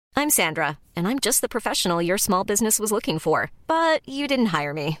I'm Sandra, and I'm just the professional your small business was looking for. But you didn't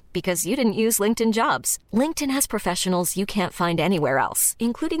hire me because you didn't use LinkedIn Jobs. LinkedIn has professionals you can't find anywhere else,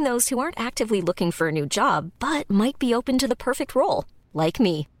 including those who aren't actively looking for a new job, but might be open to the perfect role, like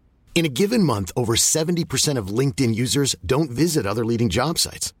me. In a given month, over 70% of LinkedIn users don't visit other leading job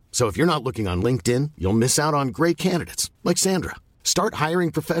sites. So if you're not looking on LinkedIn, you'll miss out on great candidates like Sandra. Start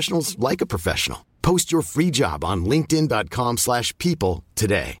hiring professionals like a professional. Post your free job on linkedin.com/people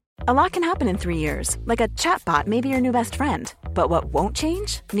today. A lot can happen in 3 years, like a chatbot may be your new best friend. But what won't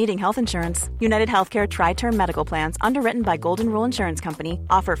change? Needing health insurance. United Healthcare Tri-Term Medical Plans, underwritten by Golden Rule Insurance Company,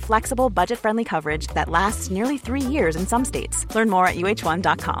 offer flexible, budget-friendly coverage that lasts nearly 3 years in some states. Learn more at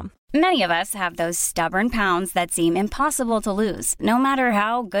uh1.com. Many of us have those stubborn pounds that seem impossible to lose, no matter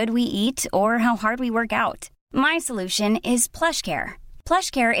how good we eat or how hard we work out. My solution is PlushCare.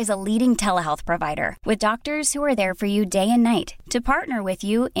 PlushCare is a leading telehealth provider with doctors who are there for you day and night to partner with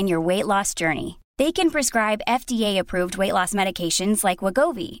you in your weight loss journey. They can prescribe FDA-approved weight loss medications like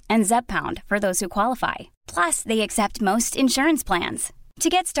Wegovy and Zepbound for those who qualify. Plus, they accept most insurance plans. To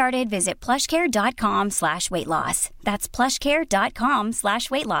get started, visit plushcare.com/weightloss. That's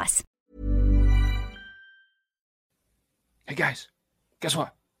plushcare.com/weightloss. Hey guys, guess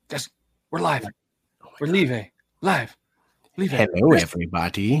what? We're live. We're leaving. Live. Hello,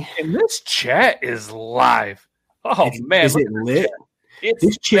 everybody. And this chat is live. Oh, man. Is it lit?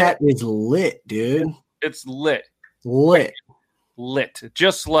 This chat is lit, dude. It's lit. Lit.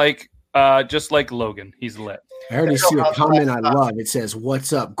 Just like Logan. He's lit. I already see a comment I love. It says,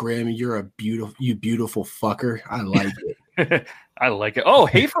 "What's up, Graham? You're you beautiful fucker." I like it. I like it. Oh,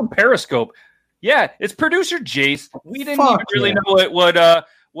 hey from Periscope. Yeah, it's producer Jace. We didn't even really know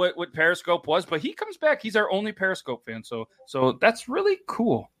what Periscope was, but he comes back. He's our only Periscope fan, so that's really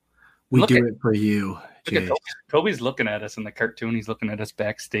cool. We do it for you. Look at Toby's looking at us in the cartoon. He's looking at us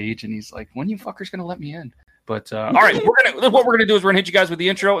backstage, and he's like, "When you fuckers gonna let me in?" But all right, what we're gonna do is we're gonna hit you guys with the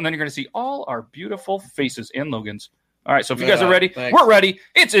intro, and then you're gonna see all our beautiful faces and Logan's. All right, so if you guys are ready, we're ready.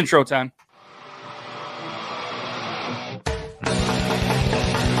 It's intro time.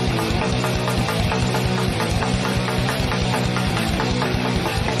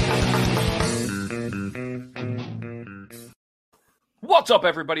 What's up,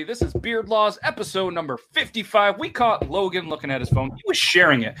 everybody? This is Beard Laws, episode number 55. We caught Logan looking at his phone. He was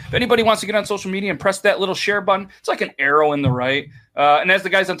sharing it. If anybody wants to get on social media and press that little share button, it's like an arrow in the right. And as the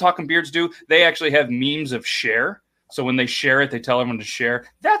guys on Talking Beards do, they actually have memes of share. So when they share it, they tell everyone to share.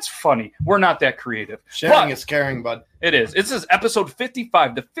 That's funny. We're not that creative. Sharing is caring, bud. It is. This is episode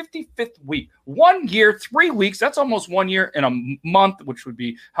 55, the 55th week. 1 year, 3 weeks. That's almost 1 year and a month, which would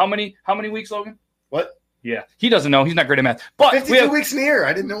be how many weeks, Logan? What? Yeah, he doesn't know. He's not great at math. But 52 weeks in a year.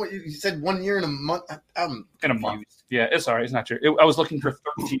 I didn't know what you said. 1 year and a month. In a month. Yeah, it's all right. It's not true. I was looking for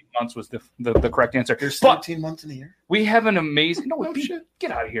 13 months was the correct answer. There's 13 months in a year? We have an amazing... No, shit.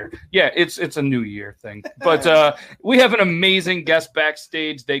 Get out of here. Yeah, it's a new year thing. But we have an amazing guest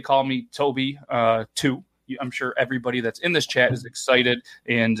backstage. They call me Toby2. I'm sure everybody that's in this chat is excited.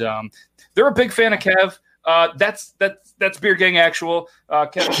 And they're a big fan of Kev. That's Beard Gang Actual.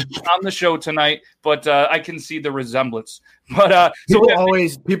 Kevin's on the show tonight, but I can see the resemblance. But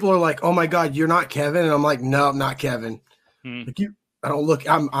people are like, "Oh my God, you're not Kevin," and I'm like, "No, I'm not Kevin." Like I don't look.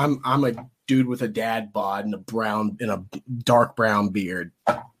 I'm a dude with a dad bod and a dark brown beard.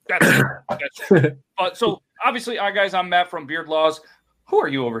 That's true. So obviously, I'm Matt from Beard Laws. Who are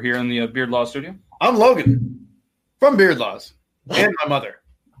you over here in the Beard Laws studio? I'm Logan from Beard Laws, and my mother.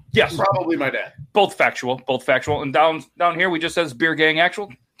 Yes. Probably my dad. Both factual. And down here, we just says Beer Gang Actual.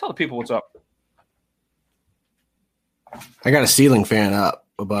 Tell the people what's up. I got a ceiling fan up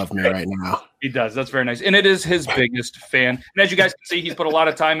above me right now. He does. That's very nice. And it is his biggest fan. And as you guys can see, he's put a lot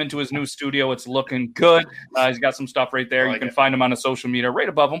of time into his new studio. It's looking good. He's got some stuff right there. You can find him on a social media right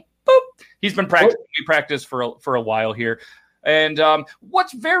above him. Boop. He's been practicing. We practiced for a while here. And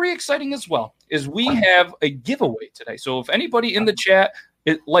what's very exciting as well is we have a giveaway today. So if anybody in the chat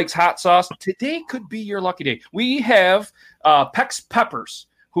likes hot sauce, today could be your lucky day. We have Pex Peppers,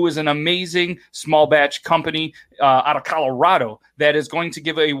 who is an amazing small batch company out of Colorado that is going to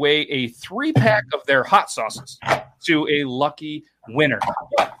give away a 3-pack of their hot sauces to a lucky winner.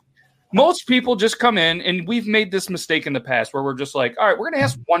 Most people just come in, and we've made this mistake in the past where we're just like, all right, we're going to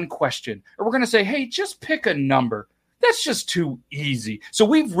ask one question, or we're going to say, hey, just pick a number. That's just too easy. So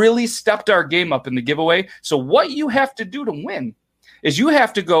we've really stepped our game up in the giveaway. So what you have to do to win is you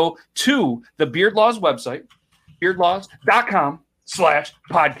have to go to the Beard Laws website,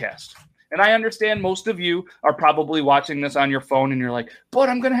 beardlaws.com/podcast. And I understand most of you are probably watching this on your phone and you're like, but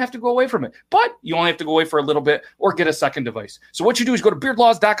I'm going to have to go away from it. But you only have to go away for a little bit or get a second device. So what you do is go to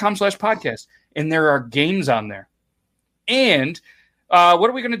beardlaws.com/podcast, and there are games on there. And what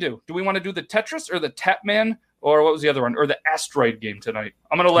are we going to do? Do we want to do the Tetris or the Tapman, or what was the other one, or the Asteroid game tonight?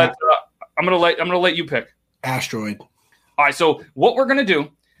 I'm going to let you pick. Asteroid. All right. So what we're going to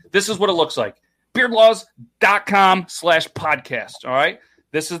do, this is what it looks like. beardlaws.com/podcast. All right.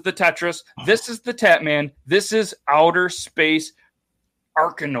 This is the Tetris. This is the Tapman. This is Outer Space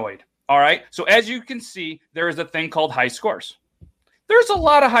Arkanoid. All right. So as you can see, there is a thing called high scores. There's a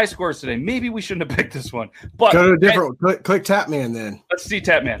lot of high scores today. Maybe we shouldn't have picked this one. But go to a different. Click Tapman then. Let's see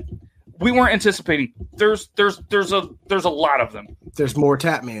Tapman. We weren't anticipating. There's a lot of them. There's more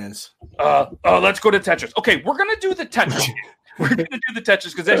Tapmans. Let's go to Tetris. Okay, we're gonna do the Tetris. We're gonna do the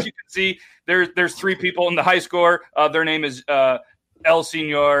Tetris because as you can see, there's 3 people in the high score. Their name is El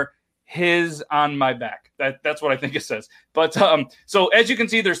Senor, his on my back. That's what I think it says. But so as you can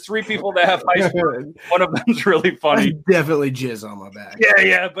see, there's 3 people that have high score. One of them's really funny. I definitely jizz on my back.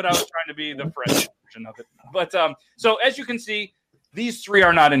 Yeah, but I was trying to be the French version of it. But so as you can see, these 3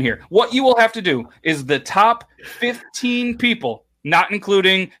 are not in here. What you will have to do is the top 15 people, not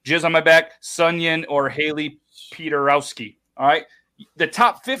including Jizz on my back, Sunyin, or Haley Peterowski. All right, the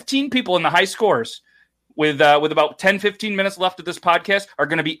top 15 people in the high scores, with about 10, 15 minutes left of this podcast, are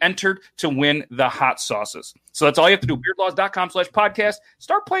going to be entered to win the hot sauces. So that's all you have to do. beardlaws.com/podcast.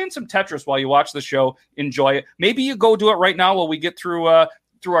 Start playing some Tetris while you watch the show. Enjoy it. Maybe you go do it right now while we get through our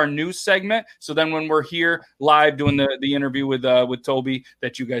news segment. So then when we're here live doing the interview with Toby,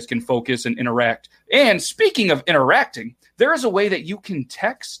 that you guys can focus and interact. And speaking of interacting, there is a way that you can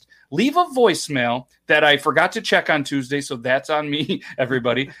text, leave a voicemail that I forgot to check on Tuesday, so that's on me,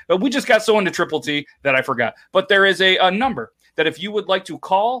 everybody. But we just got so into Triple T that I forgot. But there is a number that if you would like to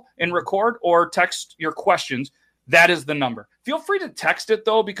call and record or text your questions, that is the number. Feel free to text it,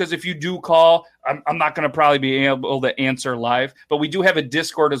 though, because if you do call, I'm not going to probably be able to answer live. But we do have a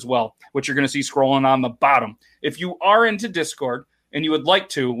Discord as well, which you're going to see scrolling on the bottom. If you are into Discord and you would like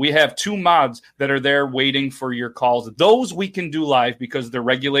to, we have 2 mods that are there waiting for your calls. Those we can do live because they're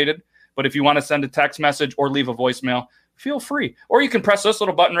regulated. But if you want to send a text message or leave a voicemail, feel free. Or you can press this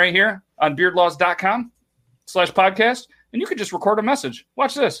little button right here on beardlaws.com/podcast, and you can just record a message.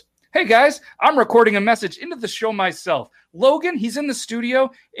 Watch this. Hey, guys, I'm recording a message into the show myself. Logan, he's in the studio,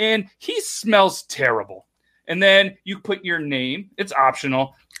 and he smells terrible. And then you put your name. It's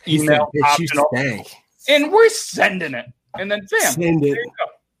optional. Email, optional. And we're sending it. And then, bam, send it. There you go.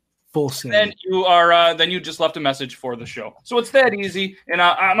 Full send. Then you are. Then you just left a message for the show. So it's that easy. And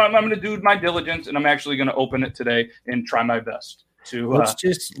I'm going to do my diligence, and I'm actually going to open it today and try my best to.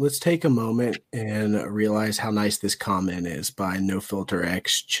 Let's take a moment and realize how nice this comment is by No Filter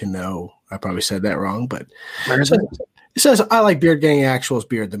X Chino. I probably said that wrong, but it says, "I like Beard Gang Actual's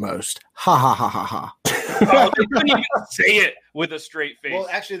beard the most." Ha ha ha ha ha. Oh, they couldn't even say it with a straight face. Well,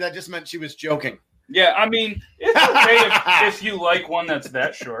 actually, that just meant she was joking. Yeah, I mean, it's okay if you like one that's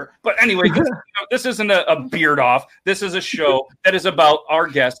that short. But anyway, this isn't a beard off. This is a show that is about our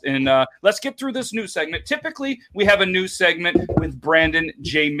guest. And let's get through this news segment. Typically, we have a news segment with Brandon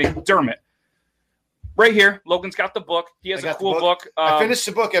J. McDermott. Right here, Logan's got the book. He has a cool book. I finished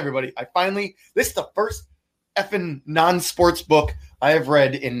the book, everybody. This is the first effing non-sports book I have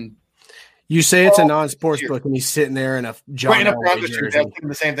read in. You say it's a non-sports book, and he's sitting there in a John Elway jersey. I was thinking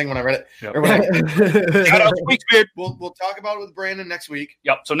the same thing when I read it. Yep. Shout out to Week's Beard. We'll talk about it with Brandon next week.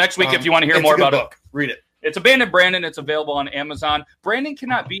 Yep. So next week, if you want to hear more about it, read it. It's Abandoned Brandon. It's available on Amazon. Brandon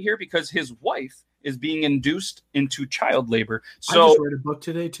cannot be here because his wife is being induced into child labor. So I just read a book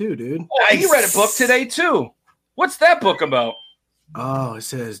today too, dude. Oh, you read a book today too. What's that book about? Oh, it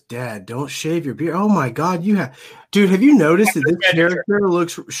says, "Dad, don't shave your beard." Oh my God, dude. Have you noticed that this character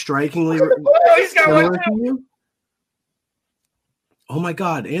looks strikingly he's got one to you? Oh my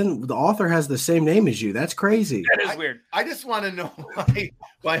God, and the author has the same name as you. That's crazy. That is weird. I just want to know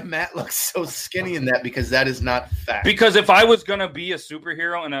why Matt looks so skinny in that, because that is not fact. Because if I was gonna be a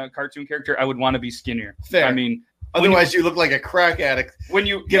superhero and a cartoon character, I would want to be skinnier. Fair. I mean. Otherwise, you look like a crack addict when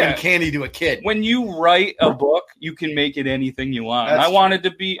you giving candy to a kid. When you write a book, you can make it anything you want. I wanted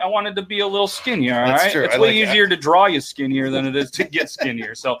to be a little skinnier. All right, true. It's way easier to draw you skinnier than it is to get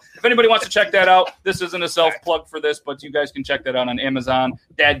skinnier. So, if anybody wants to check that out, this isn't a self plug for this, but you guys can check that out on Amazon.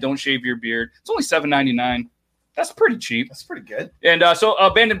 Dad, don't shave your beard. It's only $7.99. That's pretty cheap. That's pretty good. And so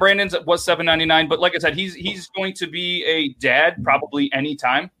Abandoned Brandon's was $7.99, but like I said, he's going to be a dad probably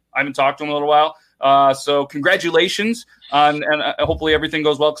anytime. I haven't talked to him in a little while. So congratulations and hopefully everything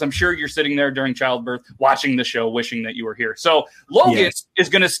goes well, because I'm sure you're sitting there during childbirth watching the show wishing that you were here. So Logan is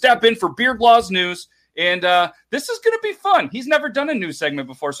going to step in for Beard Laws News, and this is going to be fun. He's never done a news segment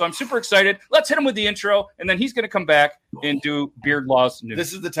before, so I'm super excited. Let's hit him with the intro, and then he's going to come back and do Beard Laws News.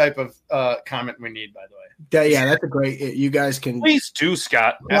 This is the type of comment we need, by the way. That's a great. You guys can please do,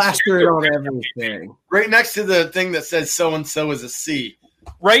 Scott. Plaster it on everything. Right next to the thing that says so and so is a C.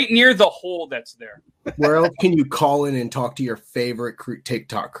 Right near the hole that's there. Where else can you call in and talk to your favorite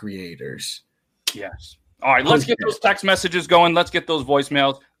TikTok creators? Yes. All right, let's get those text messages going. Let's get those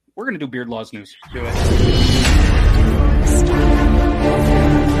voicemails. We're going to do Beard Laws News. Do it.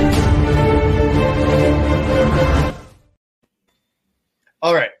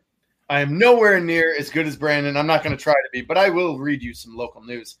 All right. I am nowhere near as good as Brandon. I'm not going to try to be, but I will read you some local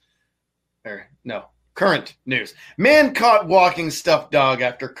news. Current news. Man caught walking stuffed dog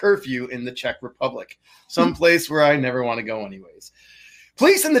after curfew in the Czech Republic. Someplace where I never want to go anyways.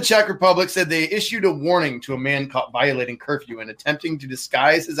 Police in the Czech Republic said they issued a warning to a man caught violating curfew and attempting to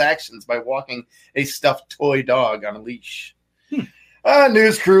disguise his actions by walking a stuffed toy dog on a leash. A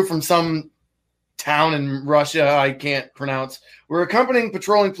news crew from some town in Russia I can't pronounce were accompanying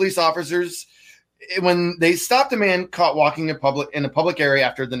patrolling police officers when they stopped a man caught walking in a public area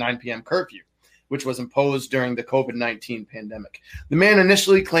after the 9 p.m. curfew, which was imposed during the COVID-19 pandemic. The man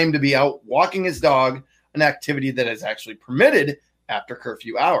initially claimed to be out walking his dog, an activity that is actually permitted after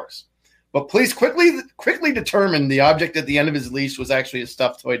curfew hours. But police quickly determined the object at the end of his leash was actually a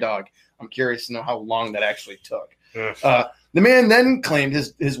stuffed toy dog. I'm curious to know how long that actually took. The man then claimed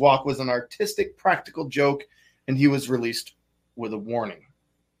his walk was an artistic, practical joke, and he was released with a warning.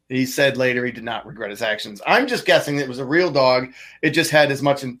 He said later he did not regret his actions. I'm just guessing it was a real dog. It just had as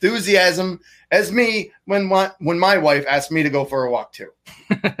much enthusiasm as me when my wife asked me to go for a walk too.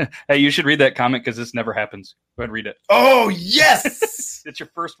 Hey, you should read that comment because this never happens. Go ahead and read it. Oh, yes! It's your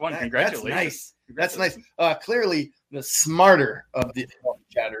first one. Congratulations. That's nice. Clearly the smarter of the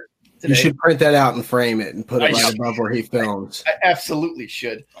chatter today. You should print that out and frame it and put it right above where he films. I absolutely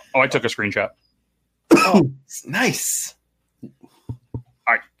should. Oh, I took a screenshot. Oh, nice.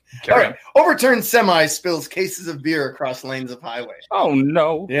 All right. Overturned semi spills cases of beer across lanes of highway. Oh,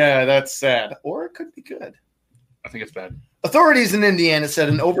 no. Yeah, that's sad. Or it could be good. I think it's bad. Authorities in Indiana said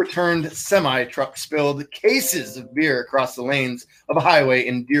an overturned semi truck spilled cases of beer across the lanes of a highway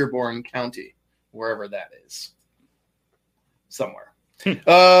in Dearborn County, wherever that is. Somewhere.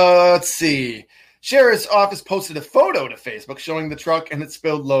 Let's see. Sheriff's office posted a photo to Facebook showing the truck and its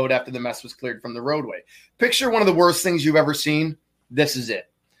spilled load after the mess was cleared from the roadway. Picture one of the worst things you've ever seen. This is it.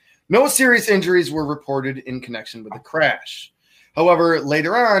 No serious injuries were reported in connection with the crash. However,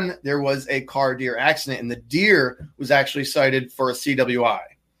 later on, there was a car-deer accident, and the deer was actually cited for a CWI,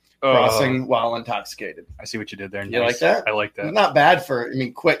 crossing while intoxicated. I see what you did there. You like that? I like that. It's not bad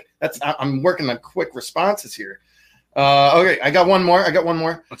quick. I'm working on quick responses here. Okay, I got one more.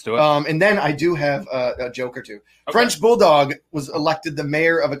 Let's do it. And then I do have a joke or two. Okay. French Bulldog was elected the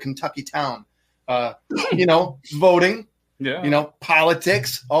mayor of a Kentucky town. Voting. Yeah.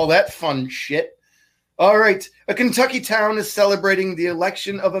 Politics, all that fun shit. All right. A Kentucky town is celebrating the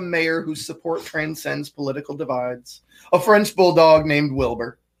election of a mayor whose support transcends political divides. A French bulldog named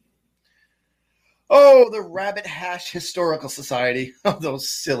Wilbur. Oh, the Rabbit Hash Historical Society. Oh,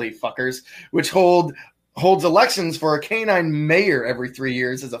 those silly fuckers, which holds elections for a canine mayor every 3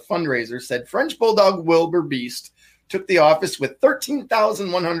 years as a fundraiser, said French bulldog Wilbur Beast took the office with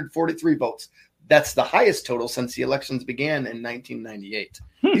 13,143 votes. That's the highest total since the elections began in 1998.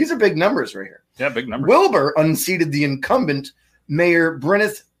 These are big numbers right here. Yeah, big numbers. Wilbur unseated the incumbent Mayor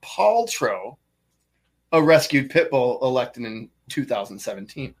Bryneth Paltrow, a rescued pit bull elected in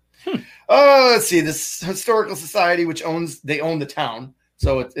 2017. Let's see. This historical society, which own the town,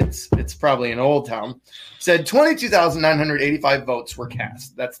 so it's probably an old town, said 22,985 votes were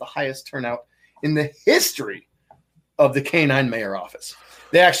cast. That's the highest turnout in the history of the canine mayor office.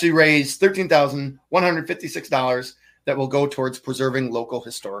 They actually raised $13,156 that will go towards preserving local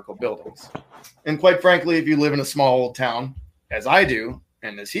historical buildings. And quite frankly, if you live in a small old town, as I do,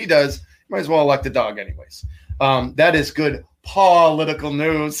 and as he does, you might as well elect a dog anyways. That is good political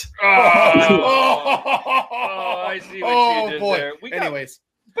news. I see what you did there. Anyways.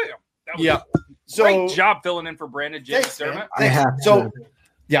 Great job filling in for Brandon J. Go ahead.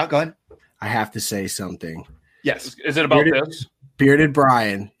 I have to say something. Yes. Is it about this? Bearded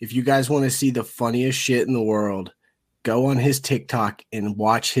Brian, if you guys want to see the funniest shit in the world, go on his TikTok and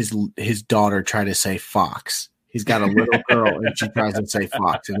watch his daughter try to say fox. He's got a little girl and she tries to say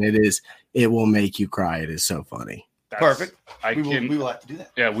fox, and it will make you cry. It is so funny. Perfect. We will have to do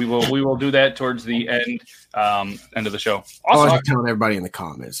that. Yeah, we will do that towards the end of the show. Also, telling everybody in the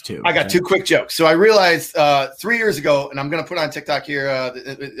comments too. I got 2 quick jokes. So I realized 3 years ago, and I'm going to put it on TikTok here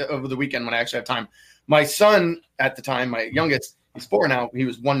over the weekend when I actually have time. My son at the time, my youngest, he's 4 now. He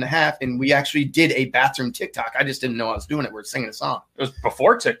was 1.5, and we actually did a bathroom TikTok. I just didn't know I was doing it. We're singing a song. It was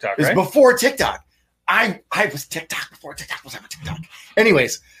before TikTok, right? It was before TikTok. I was TikTok before TikTok was ever TikTok.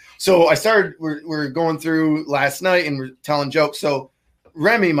 Anyways. So I started, we're going through last night and we're telling jokes. So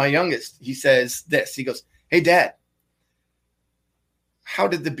Remy, my youngest, he says this. He goes, "Hey, Dad, how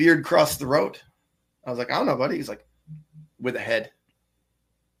did the beard cross the road?" I was like, "I don't know, buddy." He's like, "With a head."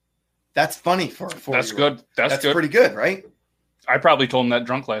 That's funny for a 4-year-old. That's good. That's good. Pretty good, right? I probably told him that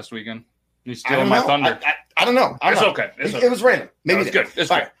drunk last weekend. He's stealing my thunder. I don't know. It's okay. It was random. Maybe it's good. It's good.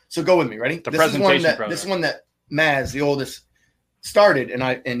 Right, so go with me. Ready? This is one that Maz, the oldest, started,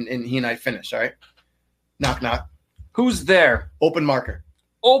 and he and I finished. All right. Knock knock. Who's there? Open marker.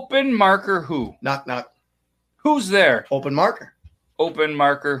 Open marker who? Knock knock. Who's there? Open marker. Open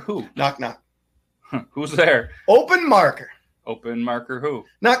marker who? Knock knock. Who's there? Open marker. Open marker who?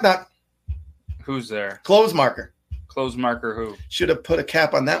 Knock knock. Who's there? Close marker. Close marker who? Should have put a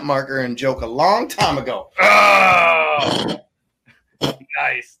cap on that marker and joke a long time ago. Oh!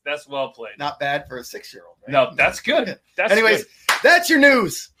 Nice. That's well played. Not bad for a 6-year-old. Right? No, that's good. Anyways, good. That's your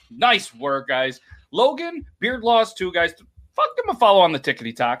news. Nice work, guys. Logan, Beard Laws 2, guys. Fuck him a follow on the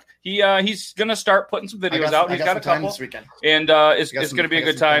Tickety Talk. He's gonna start putting some videos out. He's got a couple this weekend, and it's gonna be a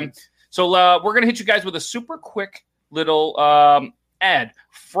good time. So we're gonna hit you guys with a super quick little ad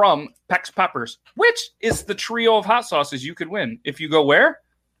from Pex Peppers, which is the trio of hot sauces you could win if you go where?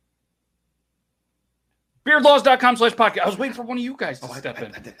 Beardlaws.com/podcast. I was waiting for one of you guys to step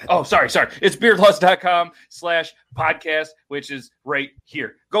in. Sorry. It's beardlaws.com/podcast, which is right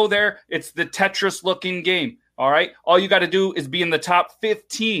here. Go there. It's the Tetris looking game. All right. All you got to do is be in the top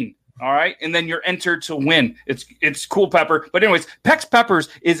 15. All right. And then you're entered to win. It's cool pepper. But anyways, Pex Peppers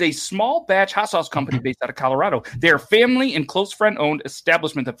is a small batch hot sauce company based out of Colorado. They're a family and close friend owned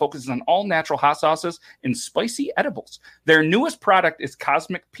establishment that focuses on all natural hot sauces and spicy edibles. Their newest product is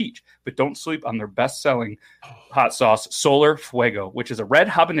Cosmic Peach, but don't sleep on their best selling hot sauce, Solar Fuego, which is a red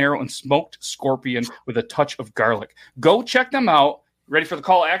habanero and smoked scorpion with a touch of garlic. Go check them out. Ready for the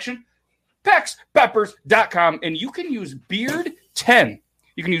call to action? PexPeppers.com, and you can use Beard10.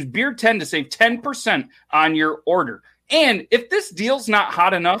 You can use Beard10 to save 10% on your order. And if this deal's not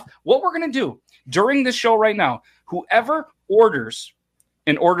hot enough, what we're going to do during this show right now, whoever orders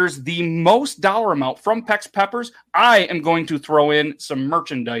the most dollar amount from Pex Peppers, I am going to throw in some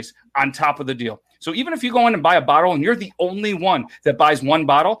merchandise on top of the deal. So even if you go in and buy a bottle and you're the only one that buys one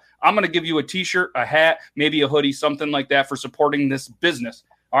bottle, I'm going to give you a t-shirt, a hat, maybe a hoodie, something like that for supporting this business.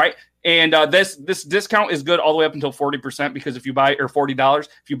 All right. And this discount is good all the way up until 40% because if you buy $40,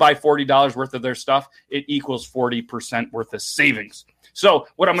 if you buy $40 worth of their stuff, it equals 40% worth of savings. So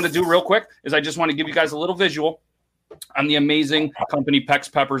what I'm going to do real quick is I just want to give you guys a little visual on the amazing company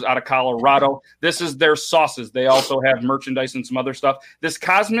Pex Peppers out of Colorado. This is their sauces. They also have merchandise and some other stuff. This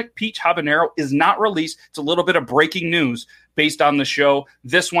Cosmic Peach Habanero is not released. It's a little bit of breaking news based on the show.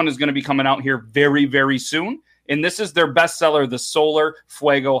 This one is going to be coming out here very, very soon. And this is their bestseller, the Solar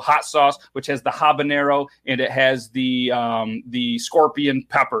Fuego hot sauce, which has the habanero and it has the scorpion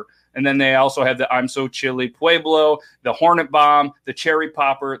pepper. And then they also have the I'm So Chili Pueblo, the Hornet Bomb, the Cherry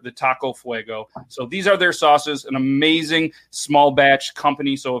Popper, the Taco Fuego. So these are their sauces, an amazing small batch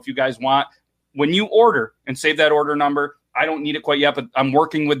company. So if you guys want, when you order and save that order number, I don't need it quite yet, but I'm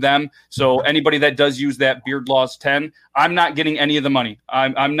working with them. So anybody that does use that Beard Laws 10, I'm not getting any of the money.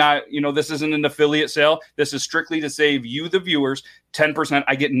 I'm not, this isn't an affiliate sale. This is strictly to save you, the viewers, 10%.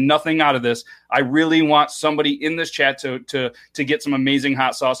 I get nothing out of this. I really want somebody in this chat to get some amazing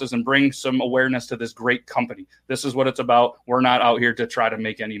hot sauces and bring some awareness to this great company. This is what it's about. We're not out here to try to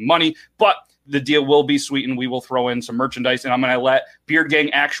make any money, but the deal will be sweetened. We will throw in some merchandise, and I'm going to let Beard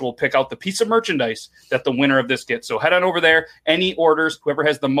Gang Actual pick out the piece of merchandise that the winner of this gets. So head on over there. Any orders, whoever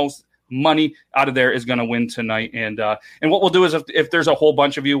has the most money out of there is going to win tonight. And what we'll do is if there's a whole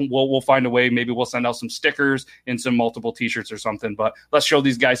bunch of you, we'll find a way. Maybe we'll send out some stickers and some multiple t-shirts or something, but let's show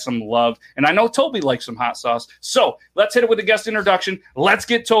these guys some love. And I know Toby likes some hot sauce. So let's hit it with a guest introduction. Let's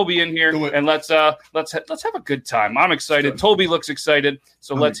get Toby in here and let's have a good time. I'm excited. Toby looks excited.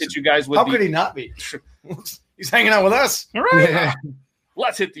 So let's hit you guys with How could he not be? He's hanging out with us. All right. Yeah.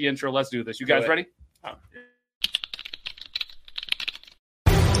 Let's hit the intro. Let's do this. You guys ready? Oh.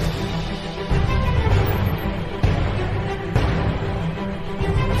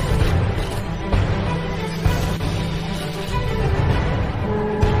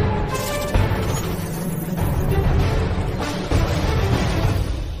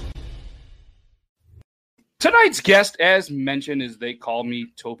 Tonight's guest, as mentioned, is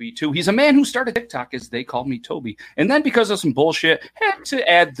TheyCallMeToby2. He's a man who started TikTok as TheyCallMeToby, and then because of some bullshit, had to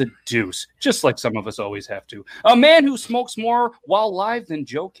add the deuce, just like some of us always have to. A man who smokes more while live than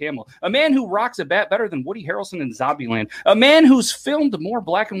Joe Camel. A man who rocks a bat better than Woody Harrelson in Zombieland. A man who's filmed more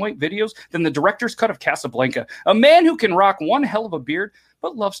black and white videos than the director's cut of Casablanca. A man who can rock one hell of a beard,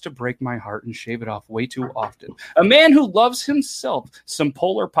 but loves to break my heart and shave it off way too often. A man who loves himself some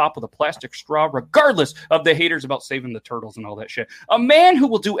Polar Pop with a plastic straw, regardless of the haters about saving the turtles and all that shit. A man who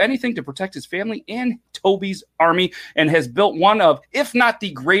will do anything to protect his family and Toby's army, and has built one of, if not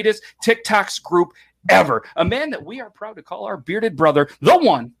the greatest, TikToks group ever. A man that we are proud to call our bearded brother, the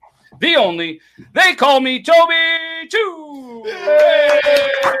one, the only, They Call Me Toby2.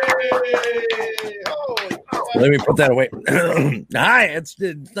 Let me put that away. Hi, it's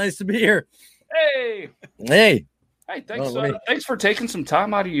nice to be here. Hey, thanks for taking some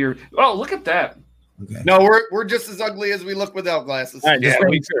time out of your. Oh, look at that. Okay. No, we're just as ugly as we look without glasses. All right, Yeah,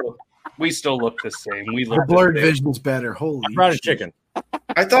 we still look the same. We The look blurred vision's better. Holy I brought a shit. chicken.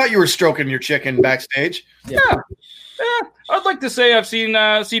 I thought you were stroking your chicken backstage. Yeah. I'd like to say I've seen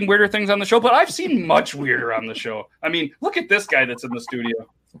weirder things on the show, but I've seen much weirder on the show. I mean, look at this guy that's in the studio.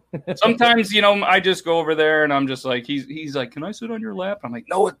 Sometimes, I just go over there and I'm just like, he's like, can I sit on your lap? I'm like,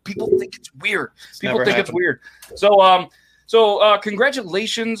 no, people think it's weird. People think it's weird. So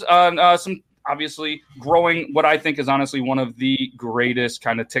congratulations on some obviously growing what I think is honestly one of the greatest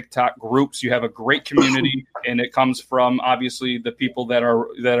kind of TikTok groups. You have a great community, and it comes from obviously the people that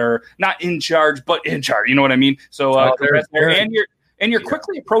are not in charge, but in charge. You know what I mean? So congrats there. And you're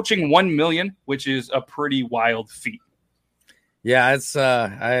quickly approaching 1 million, which is a pretty wild feat. Yeah, it's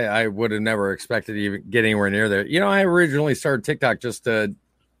I would have never expected to even get anywhere near there. I originally started TikTok just to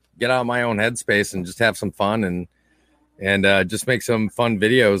get out of my own headspace and just have some fun and just make some fun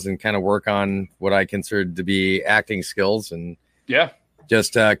videos and kind of work on what I considered to be acting skills, and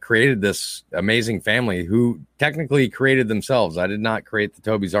just created this amazing family who technically created themselves. I did not create the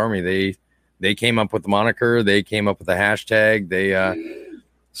Toby's Army. They came up with the moniker. They came up with the hashtag. They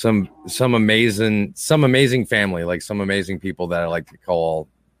some amazing family, like some amazing people that I like to call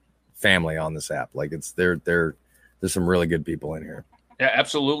family on this app. Like there's some really good people in here. Yeah,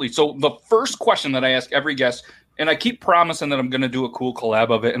 absolutely. So the first question that I ask every guest, and I keep promising that I'm going to do a cool collab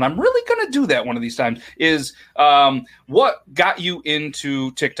of it, and I'm really going to do that one of these times, is what got you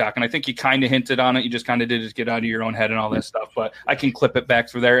into TikTok? And I think you kind of hinted on it. You just kind of did it to get out of your own head and all that stuff, but I can clip it back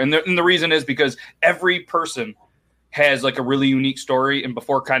through there. And the reason is because every person has like a really unique story, and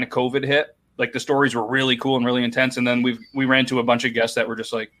before kind of COVID hit, like the stories were really cool and really intense, and then we ran to a bunch of guests that were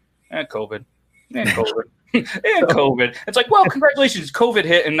just like, COVID. And COVID. It's like, well, congratulations, COVID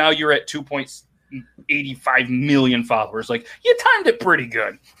hit, and now you're at 2.85 million followers. Like, you timed it pretty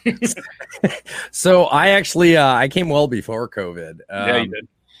good. So I actually I came well before COVID. Yeah, you did.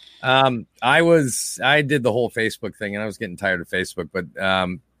 I did the whole Facebook thing, and I was getting tired of Facebook, but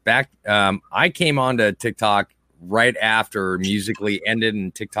I came onto TikTok right after Musical.ly ended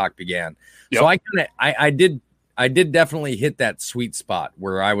and TikTok began. Yep. So I did definitely hit that sweet spot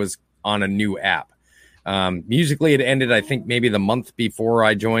where I was on a new app. Musical.ly had ended, I think, maybe the month before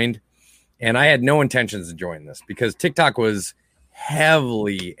I joined, and I had no intentions of joining this because TikTok was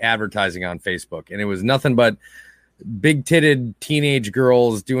heavily advertising on Facebook, and it was nothing but big-titted teenage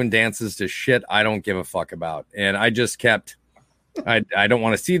girls doing dances to shit I don't give a fuck about. And I just kept, I don't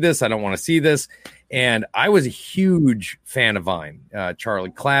want to see this. I don't want to see this. And I was a huge fan of Vine,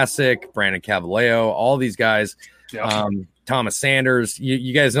 Charlie Classic, Brandon Cavalleo, all these guys, Thomas Sanders.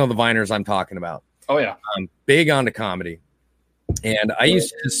 You guys know the Viners I'm talking about. Oh, yeah. Big onto comedy. And I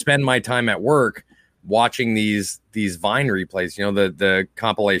used to spend my time at work watching these Vine replays, the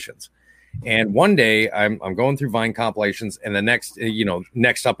compilations. And one day I'm going through Vine compilations, and the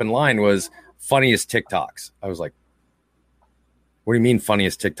next up in line was funniest TikToks. I was like, what do you mean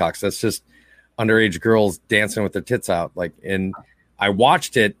funniest TikToks? That's just underage girls dancing with their tits out. And I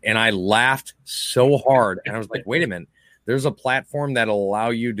watched it and I laughed so hard. And I was like, wait a minute. There's a platform that'll allow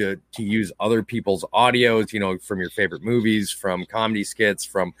you to use other people's audios, from your favorite movies, from comedy skits,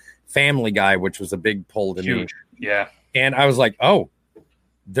 from Family Guy, which was a big pull to me. Yeah. And I was like, oh,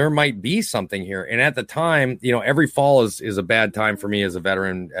 there might be something here. And at the time, every fall is a bad time for me as a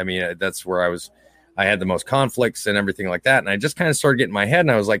veteran. I mean, that's where I had the most conflicts and everything like that. And I just kind of started getting in my head,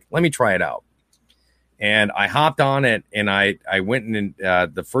 and I was like, let me try it out. And I hopped on it, and I went and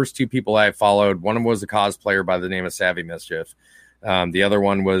the first two people I followed, one of them was a cosplayer by the name of Savvy Mischief. The other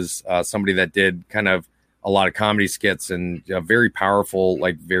one was somebody that did kind of a lot of comedy skits and very powerful,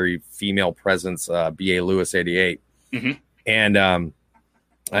 very female presence, B.A. Lewis 88. Mm-hmm. And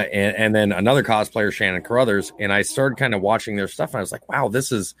and then another cosplayer, Shannon Carruthers, and I started kind of watching their stuff, and I was like, wow,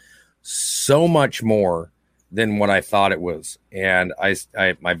 this is so much more than what I thought it was. And I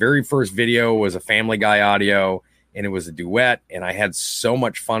my very first video was a Family Guy audio, and it was a duet, and I had so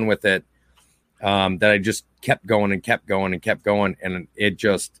much fun with it that I just kept going and kept going and kept going, and it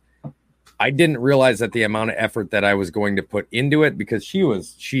just, I didn't realize that the amount of effort that I was going to put into it, because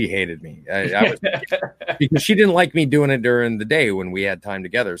she hated me. Because she didn't like me doing it during the day when we had time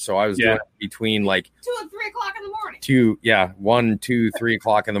together. So I was doing it between like 2 and 3 o'clock in the morning. 1, 2, 3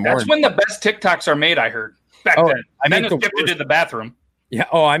 o'clock in the morning. That's when the best TikToks are made, I heard. Back then. Then it's gifted to the bathroom. Yeah.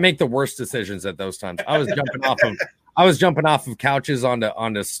 Oh, I make the worst decisions at those times. I was jumping off of couches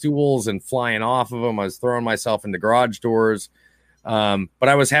onto stools and flying off of them. I was throwing myself into garage doors. But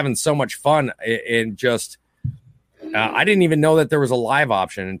I was having so much fun, and just I didn't even know that there was a live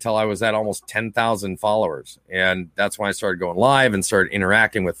option until I was at almost 10,000 followers, and that's when I started going live and started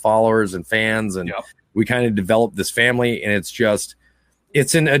interacting with followers and fans, and we kind of developed this family. And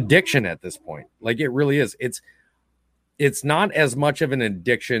it's an addiction at this point. Like, it really is. It's not as much of an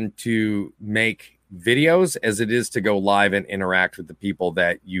addiction to make videos as it is to go live and interact with the people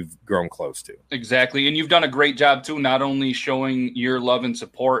that you've grown close to. Exactly. And you've done a great job too, not only showing your love and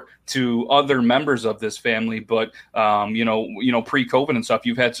support to other members of this family, but pre-COVID and stuff,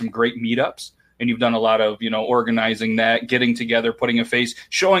 you've had some great meetups, and you've done a lot of, organizing that, getting together, putting a face,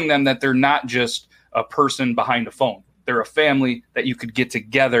 showing them that they're not just a person behind a phone. They're a family that you could get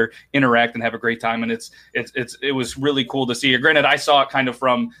together, interact, and have a great time. And it was really cool to see. Granted, I saw it kind of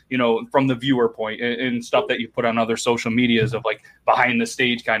from the viewer point and stuff that you put on other social medias of like behind the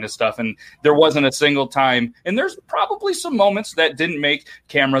stage kind of stuff. And there wasn't a single time. And there's probably some moments that didn't make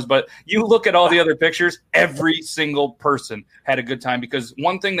cameras, but you look at all the other pictures, every single person had a good time. Because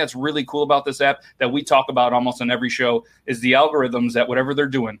one thing that's really cool about this app that we talk about almost on every show is the algorithms that whatever they're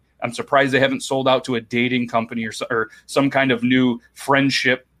doing. I'm surprised they haven't sold out to a dating company or some kind of new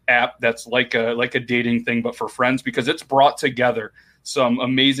friendship app that's like a dating thing, but for friends, because it's brought together some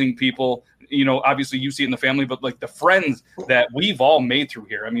amazing people. Obviously you see it in the family, but like the friends that we've all made through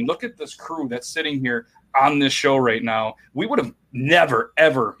here. I mean, look at this crew that's sitting here on this show right now. We would have never,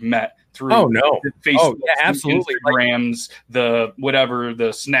 ever met through Facebook, absolutely. Instagrams, the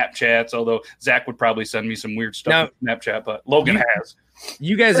Snapchats, although Zach would probably send me some weird stuff on Snapchat, but Logan has.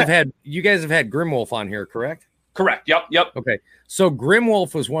 You guys have had Grimwolf on here, correct? Correct. Yep. Okay. So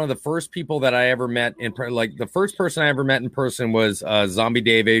Grimwolf was one of the first people that I ever met the first person I ever met in person was Zombie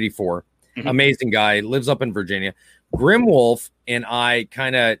Dave 84. Mm-hmm. Amazing guy, lives up in Virginia. Grimwolf and I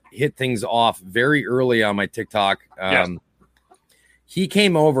kind of hit things off very early on my TikTok. He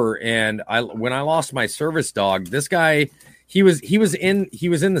came over, and when I lost my service dog, this guy, he was in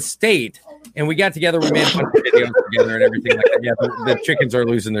the state, and we got together. We made a bunch of videos together and everything like that. Yeah, the chickens are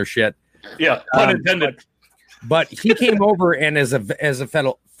losing their shit. Yeah, pun intended. But he came over, and as a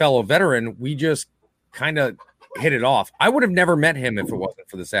fellow veteran, we just kind of hit it off. I would have never met him if it wasn't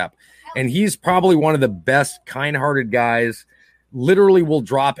for this app, and he's probably one of the best, kind-hearted guys. Literally will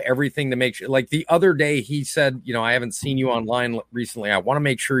drop everything to make sure. Like the other day, he said, I haven't seen you online recently. I want to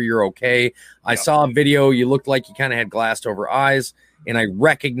make sure you're okay. I saw a video. You looked like you kind of had glassed over eyes, and I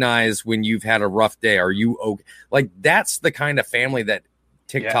recognize when you've had a rough day. Are you okay? Like, that's the kind of family that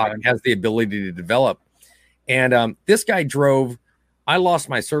TikTok has the ability to develop. And this guy drove. I lost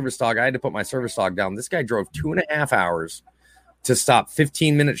my service dog. I had to put my service dog down. This guy drove 2.5 hours to stop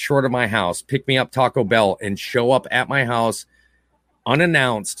 15 minutes short of my house, pick me up Taco Bell, and show up at my house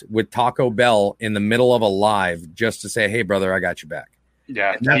unannounced with Taco Bell in the middle of a live just to say, hey, brother, I got you back.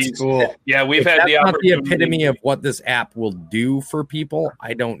 Yeah, and that's cool. Yeah, we've had the opportunity. The epitome of what this app will do for people.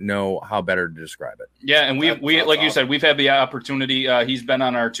 I don't know how better to describe it. Yeah, and we like you said, we've had the opportunity. He's been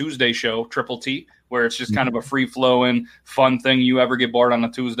on our Tuesday show, Triple T, where it's just kind of a free-flowing, fun thing. You ever get bored on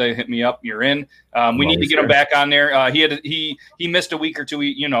a Tuesday, hit me up. You're in. We need to get him back on there. He missed a week or two.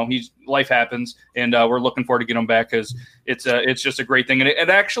 Life happens, and we're looking forward to get him back because it's just a great thing. And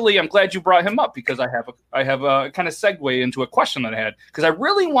actually, I'm glad you brought him up because I have a kind of segue into a question that I had because I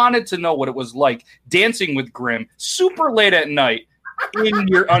really wanted to know what it was like dancing with Grim super late at night in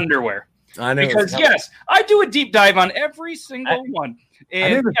your underwear. I know, because yes, I do a deep dive on every single one.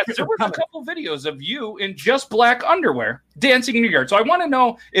 And yes, there was a couple videos of you in just black underwear dancing in your yard. So I want to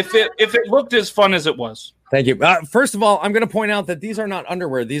know if it looked as fun as it was. Thank you. First of all, I'm going to point out that these are not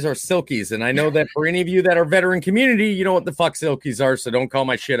underwear. These are silkies. And I know that for any of you that are veteran community, you know what the fuck silkies are. So don't call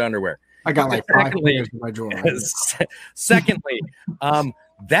my shit underwear. I got like 5 pairs in my drawer. Secondly,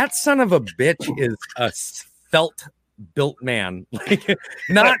 that son of a bitch is a felt built man.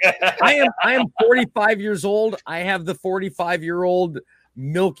 I am 45 years old. I have the 45-year-old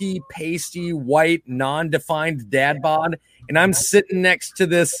milky, pasty, white, non-defined dad bod, and I'm sitting next to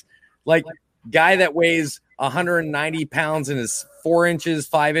this like guy that weighs 190 pounds and is 4 inches,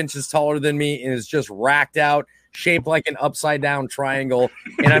 5 inches taller than me, and is just racked out, shaped like an upside down triangle.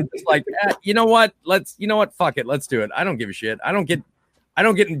 And I'm just like, you know what? Fuck it. Let's do it. I don't give a shit. I don't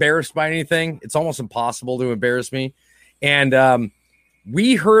get embarrassed by anything. It's almost impossible to embarrass me. And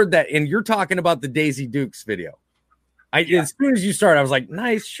we heard that, and you're talking about the Daisy Dukes video. As soon as you started, I was like,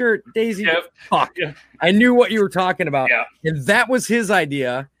 nice shirt, Daisy. Yep. Fuck. Yeah. I knew what you were talking about. Yeah. And that was his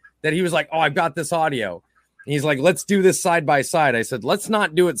idea, that he was like, oh, I've got this audio. And he's like, let's do this side by side. I said, let's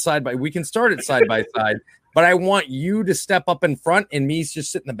not do it side by. We can start it side by side, but I want you to step up in front and me's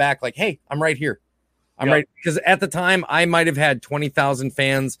just sit in the back like, hey, I'm right here. I'm right. Because at the time, I might have had 20,000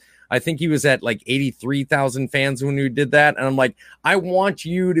 fans. I think he was at like 83,000 fans when we did that. And I'm like, I want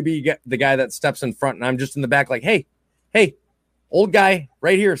you to be the guy that steps in front. And I'm just in the back like, hey, old guy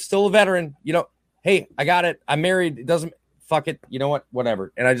right here, still a veteran. You know, hey, I got it. I'm married. It doesn't, fuck it. You know what?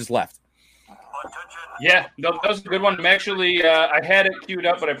 Whatever. And I just left. Yeah, that was a good one. I'm actually, I had it queued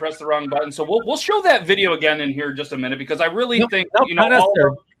up, but I pressed the wrong button. So we'll show that video again in here just a minute, because I really think,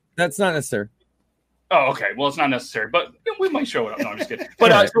 that's not necessary. Oh, okay. Well, it's not necessary, but we might show it up. No, I'm just kidding.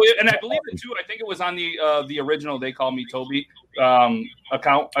 But and I believe it too. I think it was on the original They Call Me Toby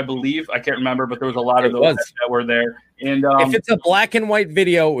account. I believe, I can't remember, but there was a lot of those that were there. And if it's a black and white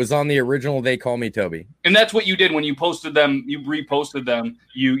video, it was on the original They Call Me Toby. And that's what you did when you posted them. You reposted them.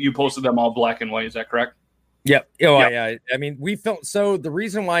 You posted them all black and white. Is that correct? Yep. Yeah. I mean, we felt so. The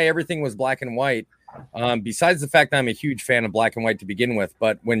reason why everything was black and white, besides the fact that I'm a huge fan of black and white to begin with,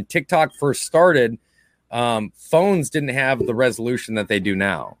 but when TikTok first started, phones didn't have the resolution that they do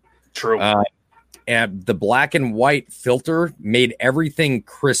now. True. And the black and white filter made everything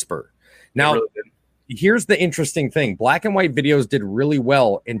crisper. Now, here's the interesting thing. Black and white videos did really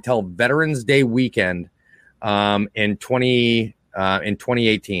well until Veterans Day weekend in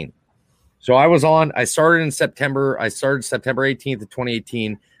 2018. So I started in September. I started September 18th of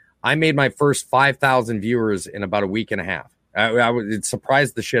 2018. I made my first 5,000 viewers in about a week and a half. It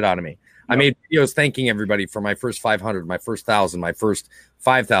surprised the shit out of me. I made videos thanking everybody for my first 500, my first 1,000, my first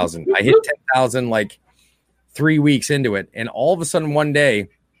 5,000. I hit 10,000 like 3 weeks into it. And all of a sudden one day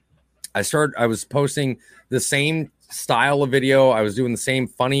I was posting the same style of video. I was doing the same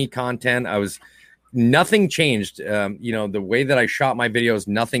funny content. Nothing changed. The way that I shot my videos,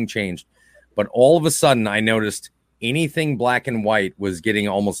 nothing changed. But all of a sudden I noticed anything black and white was getting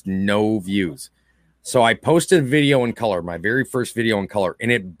almost no views. So I posted a video in color, my very first video in color,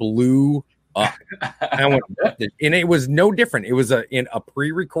 and it blew up. And it was no different. It was a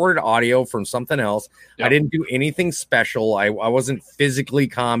pre-recorded audio from something else. Yep. I didn't do anything special. I wasn't physically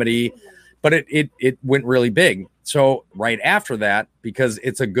comedy, but it went really big. So right after that, because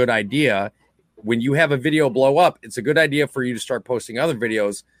it's a good idea, when you have a video blow up, it's a good idea for you to start posting other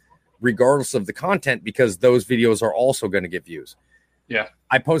videos, regardless of the content, because those videos are also going to get views. Yeah.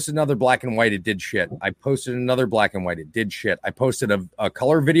 I posted another black and white. It did shit. I posted another black and white. It did shit. I posted a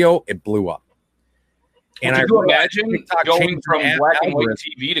color video. It blew up. And could you imagine going from black and white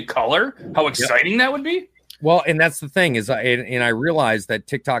TV to color? How exciting that would be. Well, and that's the thing is, I realized that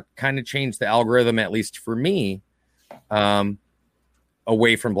TikTok kind of changed the algorithm, at least for me,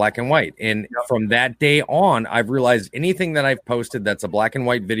 away from black and white. And from that day on, I've realized anything that I've posted that's a black and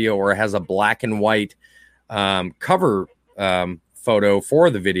white video or has a black and white cover photo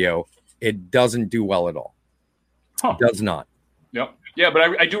for the video, it doesn't do well at all. It does not. Yep. Yeah,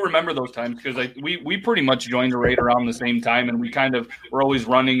 but I do remember those times because we pretty much joined right around the same time, and we kind of were always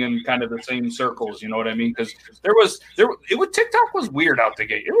running in kind of the same circles. You know what I mean? Because TikTok was weird out the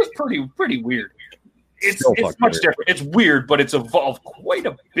gate. It was pretty weird. It's much different. It's weird, but it's evolved quite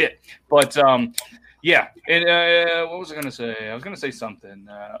a bit. But yeah. And what was I going to say? I was going to say something.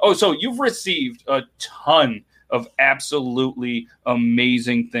 So you've received a ton of absolutely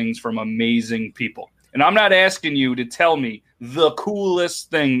amazing things from amazing people. And I'm not asking you to tell me the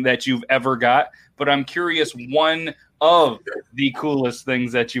coolest thing that you've ever got, but I'm curious one of the coolest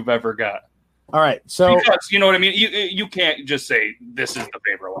things that you've ever got. All right. So because, you know what I mean? You can't just say this is the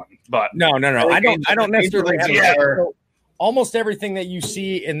favorite one. But no. I don't necessarily have almost everything that you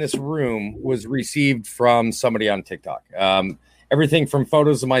see in this room was received from somebody on TikTok. Everything from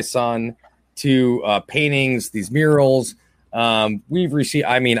photos of my son to paintings, these murals. I've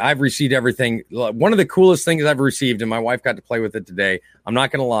received everything. One of the coolest things I've received, and my wife got to play with it today. I'm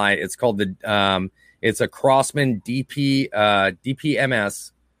not going to lie. It's called it's a Crossman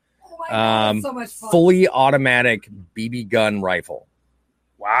DPMS, so much fun. Fully automatic BB gun rifle.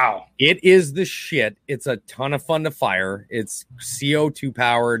 Wow. It is the shit. It's a ton of fun to fire. It's CO2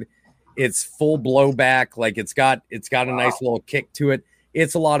 powered. It's full blowback. Like it's got a nice little kick to it.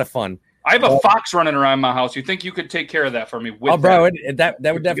 It's a lot of fun. I have a fox running around my house. You think you could take care of that for me? With bro, that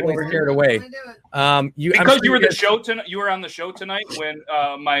would definitely scare it away. You were the show tonight. You were on the show tonight when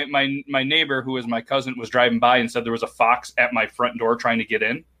my neighbor, who is my cousin, was driving by and said there was a fox at my front door trying to get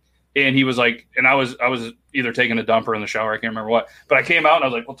in, and he was like, and I was either taking a dump or in the shower. I can't remember what, but I came out and I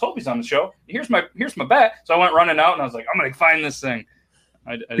was like, well, Toby's on the show. Here's my bat. So I went running out and I was like, I'm gonna find this thing.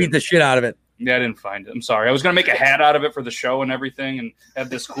 I beat the shit out of it. Yeah, I didn't find it. I'm sorry. I was going to make a hat out of it for the show and everything and have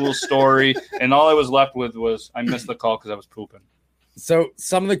this cool story. And all I was left with was I missed the call because I was pooping. So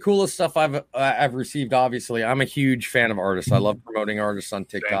some of the coolest stuff I've received, obviously, I'm a huge fan of artists. I love promoting artists on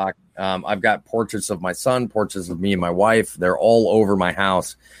TikTok. I've got portraits of my son, portraits of me and my wife. They're all over my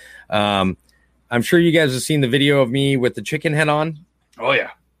house. I'm sure you guys have seen the video of me with the chicken head on. Oh, yeah.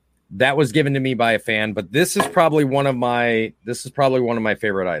 That was given to me by a fan, but this is probably one of my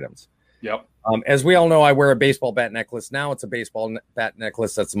favorite items. Yep. As we all know, I wear a baseball bat necklace. Now it's a baseball bat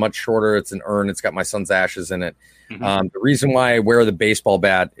necklace that's much shorter. It's an urn. It's got my son's ashes in it. Mm-hmm. The reason why I wear the baseball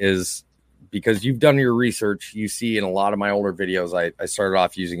bat is because you've done your research. You see in a lot of my older videos, I started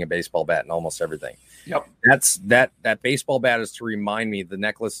off using a baseball bat in almost everything. Yep. That baseball bat is to remind me, the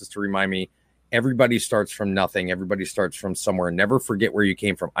necklace is to remind me, everybody starts from nothing. Everybody starts from somewhere. Never forget where you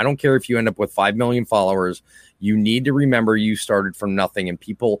came from. I don't care if you end up with 5 million followers. You need to remember you started from nothing. And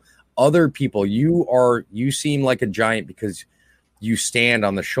other people, you seem like a giant because you stand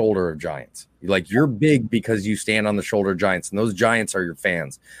on the shoulder of giants. Like you're big because you stand on the shoulder of giants, and those giants are your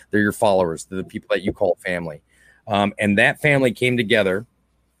fans. They're your followers. They're the people that you call family. And that family came together.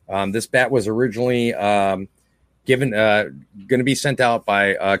 This bat was originally going to be sent out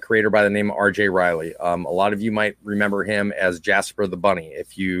by a creator by the name of RJ Riley. A lot of you might remember him as Jasper the Bunny,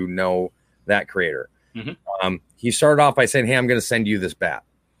 if you know that creator. Mm-hmm. He started off by saying, hey, I'm going to send you this bat.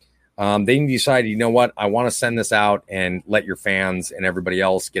 They decided, you know what? I want to send this out and let your fans and everybody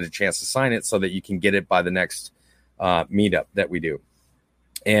else get a chance to sign it so that you can get it by the next meetup that we do.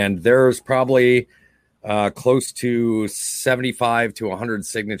 And there's probably close to 75 to 100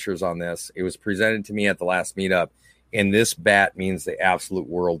 signatures on this. It was presented to me at the last meetup, and this bat means the absolute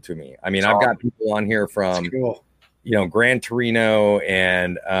world to me. I mean, I've got people on here from, Gran Torino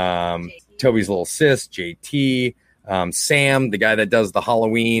and Toby's little sis, JT, Sam, the guy that does the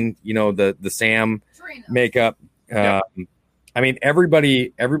Halloween, the Sam makeup. I mean,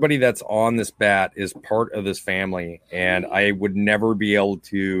 everybody that's on this bat is part of this family, and I would never be able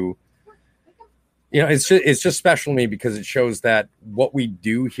to, it's just special to me because it shows that what we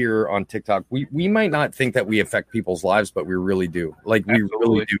do here on TikTok, we might not think that we affect people's lives, but we really do. Like we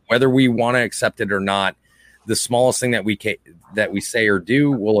really do, whether we want to accept it or not. The smallest thing that we say or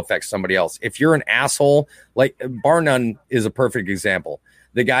do will affect somebody else. If you're an asshole, like bar none is a perfect example.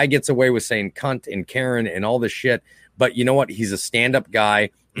 The guy gets away with saying cunt and Karen and all this shit, but you know what? He's a stand-up guy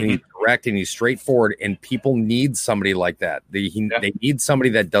and he's direct and he's straightforward, and people need somebody like that. They need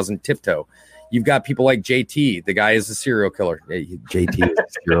somebody that doesn't tiptoe. You've got people like JT. The guy is a serial killer. JT is a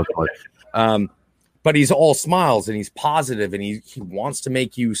serial killer. But he's all smiles and he's positive and he wants to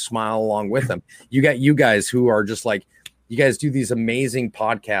make you smile along with him. You got you guys who are just like, you guys do these amazing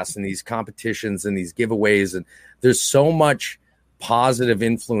podcasts and these competitions and these giveaways. And there's so much positive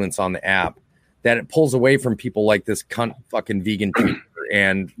influence on the app that it pulls away from people like this cunt fucking vegan tweeter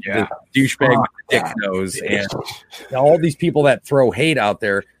and the douchebag with the dick nose and all these people that throw hate out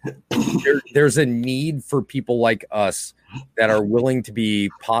there. There's a need for people like us that are willing to be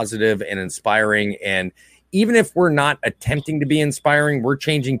positive and inspiring. And even if we're not attempting to be inspiring, we're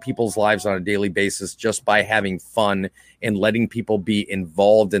changing people's lives on a daily basis just by having fun and letting people be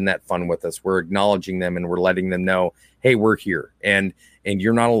involved in that fun with us. We're acknowledging them and we're letting them know, hey, we're here and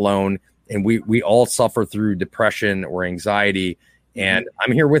you're not alone. And we all suffer through depression or anxiety. And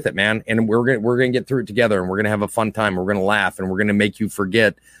I'm here with it, man. And we're gonna get through it together, and we're gonna have a fun time. We're gonna laugh, and we're gonna make you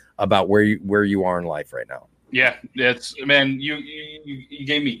forget about where you are in life right now. Yeah, it's man. You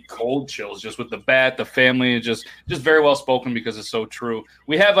gave me cold chills just with the bat, the family, just very well spoken because it's so true.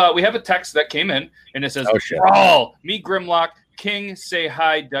 We have a text that came in, and it says, "Brawl, me Grimlock, King, say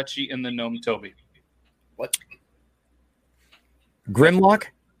hi, Dutchie, and the gnome Toby." What? Grimlock?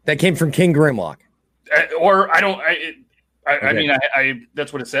 That came from King Grimlock. I mean,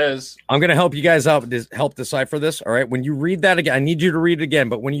 that's what it says. I'm going to help you guys out, help decipher this. All right. When you read that again, I need you to read it again.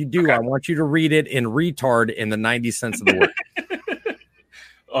 But when you do, okay. I want you to read it in retard in the 90 cents of the word.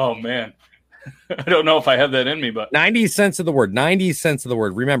 Oh, man. I don't know if I have that in me, but 90 cents of the word. 90 cents of the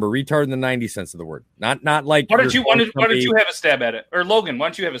word. Remember, retard in the 90 cents of the word. Not like. Why don't you have a stab at it? Or Logan, why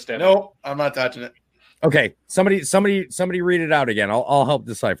don't you have a stab? Nope, I'm not touching it. Okay, somebody read it out again. I'll help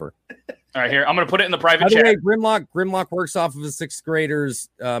decipher. All right, here, I'm going to put it in the private chat. By the way, Grimlock works off of a sixth grader's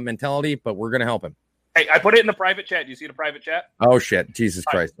mentality, but we're going to help him. Hey, I put it in the private chat. Do you see the private chat? Oh, shit. Jesus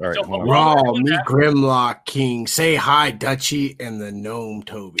Christ. All right. So, Raw, me Grimlock King. Say hi, Dutchie, and the gnome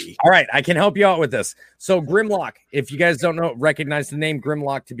Toby. All right, I can help you out with this. So Grimlock, if you guys don't recognize the name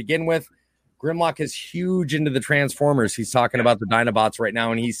Grimlock to begin with, Grimlock is huge into the Transformers. He's talking about the Dinobots right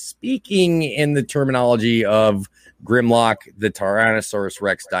now, and he's speaking in the terminology of Grimlock, the Tyrannosaurus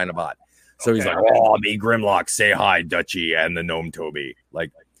Rex Dinobot. So he's like, oh, me Grimlock, say hi, Dutchie, and the gnome Toby.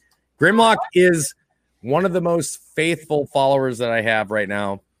 Like, Grimlock is one of the most faithful followers that I have right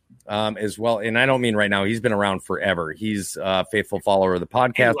now, as well. And I don't mean right now. He's been around forever. He's a faithful follower of the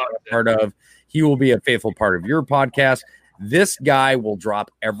podcast I'm a part of. He will be a faithful part of your podcast. This guy will drop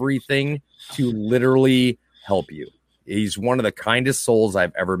everything to literally help you. He's one of the kindest souls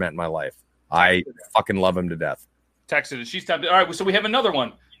I've ever met in my life. I fucking love him to death. Texted it. She's tapped it. All right, so we have another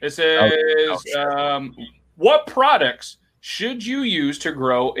one. It says, what products should you use to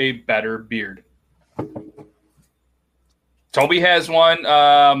grow a better beard? Toby has one.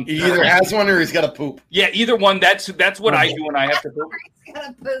 He either has one or he's got to poop. Yeah, either one. That's what I do when I have to poop. He's got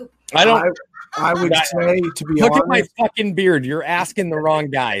to poop. I would say, to be look honest, at my fucking beard. You're asking the wrong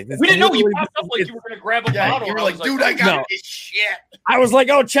guy. We didn't know you popped up like you were going to grab a bottle. You were like, dude, I got this shit. I was like,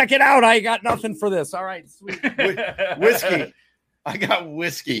 oh, check it out. I got nothing for this. All right, sweet. Whiskey. I got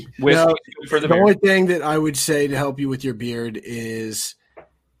whiskey. For the only thing that I would say to help you with your beard is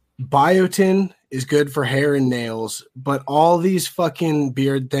biotin is good for hair and nails, but all these fucking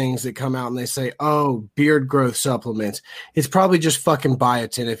beard things that come out and they say, oh, beard growth supplements, it's probably just fucking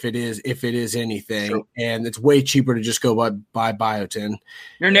biotin if it is anything. Sure. And it's way cheaper to just go buy biotin.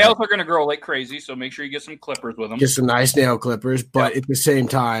 Your nails are going to grow like crazy, so make sure you get some clippers with them. Get some nice nail clippers, but at the same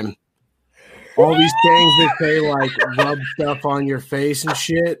time, all these things that say like rub stuff on your face and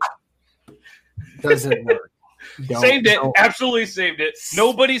shit doesn't work. Saved it. Absolutely saved it.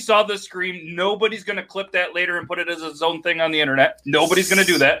 Nobody saw the scream. Nobody's going to clip that later and put it as its own thing on the internet. Nobody's going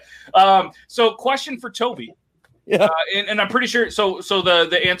to do that. So question for Toby. Yeah. And I'm pretty sure. So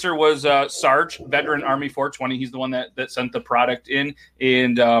the answer was Sarge, veteran Army 420. He's the one that sent the product in.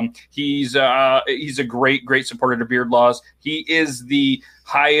 And he's a great supporter to Beard Laws. He is the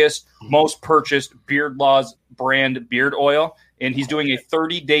highest, most purchased Beard Laws brand beard oil. And he's doing a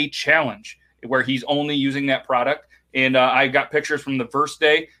 30-day challenge where he's only using that product. And I got pictures from the first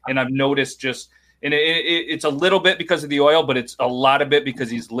day, and I've noticed it's a little bit because of the oil, but it's a lot of it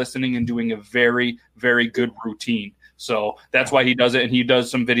because he's listening and doing a very, very good routine. So that's why he does it. And he does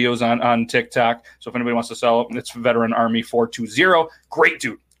some videos on TikTok. So if anybody wants to sell it, it's Veteran Army 420. Great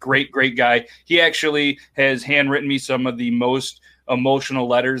dude. Great guy. He actually has handwritten me some of the most emotional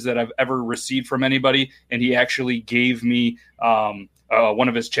letters that I've ever received from anybody. And he actually gave me one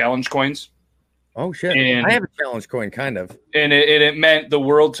of his challenge coins. Oh shit! And I have a challenge coin, kind of, and it meant the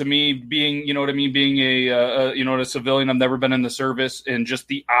world to me. Being, you know what I mean, being a civilian. I've never been in the service, and just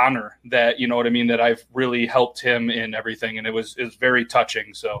the honor that, you know what I mean, that I've really helped him in everything, and it was very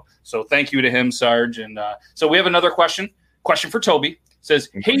touching. So thank you to him, Sarge. And so we have another question. Question for Toby. It says,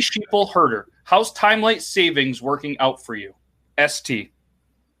 "Hey, Sheeple Herder, how's Timelight Savings working out for you?" ST.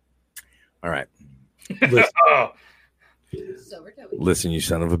 All right. Listen, you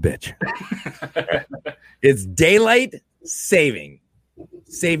son of a bitch. It's daylight saving,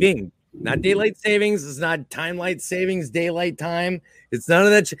 not daylight savings. It's not Timelight Savings, daylight time. It's none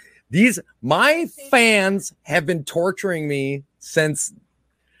of that. My fans have been torturing me since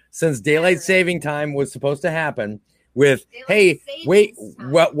daylight saving time was supposed to happen with,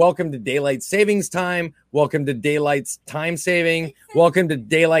 welcome to daylight savings time. Welcome to daylight's time saving. Welcome to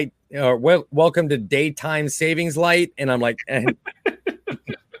daylight. Welcome to daytime savings light. And I'm like, I'm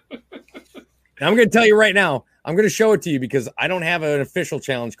going to tell you right now, I'm going to show it to you because I don't have an official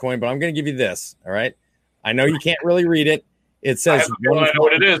challenge coin, but I'm going to give you this. All right. I know you can't really read it. It says, I know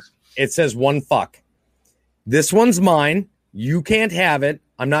what it is. It says one fuck. This one's mine. You can't have it.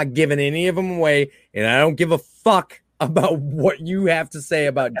 I'm not giving any of them away. And I don't give a fuck about what you have to say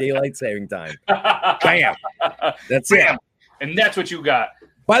about daylight saving time. Bam. That's Bam. It. And that's what you got.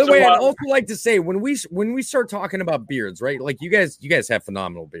 By the way, I'd also like to say when we start talking about beards, right? Like you guys have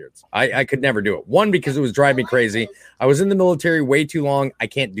phenomenal beards. I could never do it. One, because it was driving me crazy. I was in the military way too long. I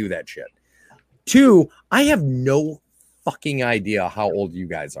can't do that shit. Two, I have no fucking idea how old you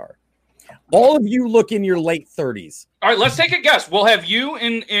guys are. All of you look in your late 30s. All right, let's take a guess. We'll have you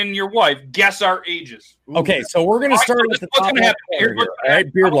and your wife guess our ages. Okay, so we're going to start with the top one here. All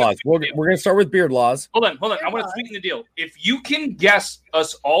right, beard laws. We're going to start with beard laws. Hold on. I want to sweeten the deal. If you can guess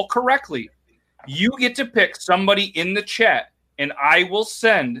us all correctly, you get to pick somebody in the chat, and I will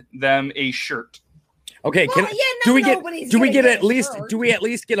send them a shirt. Okay, do we at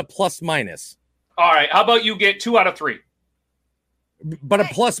least get a plus minus? All right, how about you get 2 out of 3? But a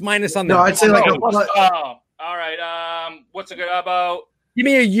plus minus on the. No, I'd say like a plus. All right. What's a good about? Give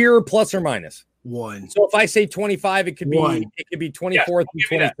me a year plus or minus 1. So if I say 25, it could be 24 through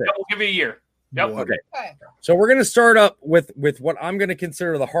 26. We'll give you a year. Yep. Okay. So we're going to start up with what I'm going to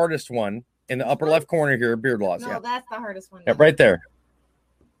consider the hardest one in the upper left corner here, beard laws. No, that's the hardest one. Yeah, right there.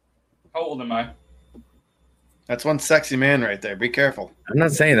 How old am I? That's one sexy man right there. Be careful. I'm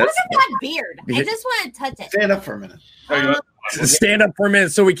not saying that. Look at that beard. I just want to touch it. Stand up for a minute. Stand up for a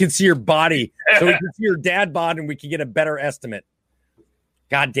minute so we can see your body, so we can see your dad bod, and we can get a better estimate.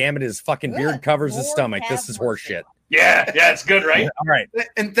 God damn it, his fucking beard covers his stomach. This is horse shit. Yeah, it's good, right? All right.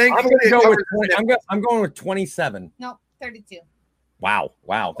 And thankfully, I'm going with 27. No, 32. Wow,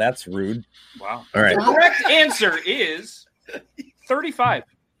 that's rude. Wow. All right. The correct answer is 35.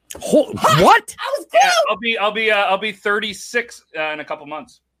 What? I was close. Yeah, I'll be 36 in a couple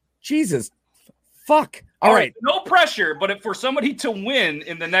months. Jesus. Fuck. All right. No pressure, but if for somebody to win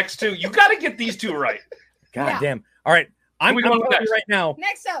in the next 2, you got to get these 2 right. God damn. All right. I'm going right now.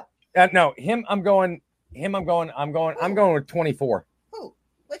 Next up. No, him. I'm going with 24. Who?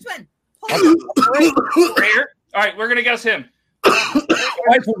 Which one? Right here. All right, we're gonna guess him.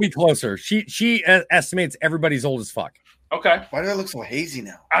 Wife will be closer. She estimates everybody's old as fuck. Okay. Why do I look so hazy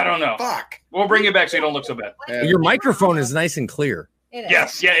now? I don't know. Fuck. We'll bring you back so you don't look so bad. Yeah. Your microphone is nice and clear. It is.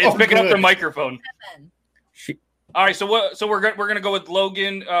 Yes, yeah, it's picking up the microphone. 7. All right, so we're gonna go with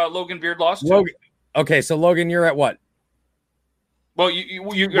Logan. Logan beard loss. Logan. Okay, so Logan, you're at what? Well, are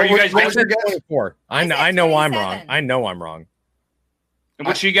you guys guessing? 24. I know I'm wrong. I know I'm wrong. And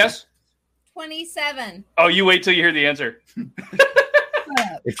what'd she guess? 27. Oh, you wait till you hear the answer.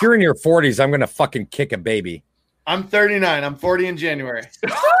 If you're in your 40s, I'm gonna fucking kick a baby. I'm 39. I'm 40 in January.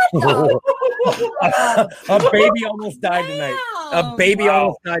 A baby almost died tonight. A baby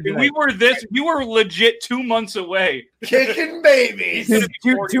almost died tonight. We were legit 2 months away. Kicking babies.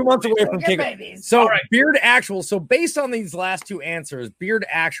 Two months away from kicking babies. So beard actual. So based on these last 2 answers, beard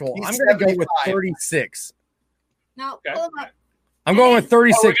actual, I'm going to go with 36. No, Okay. pull him up. I'm going with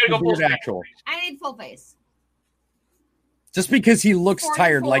 36 Oh, for beard actual. I need full face. Just because he looks 44.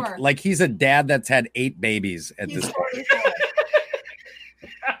 tired, like he's a dad that's had 8 babies at He's this point. 44.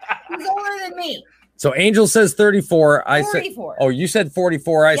 He's older than me. So Angel says 34. I 44. said, you said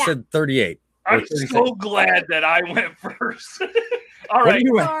 44. I said 38. I'm so glad that I went first. All right.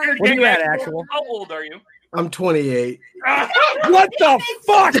 What are you at, actual? How old are you? I'm 28. What the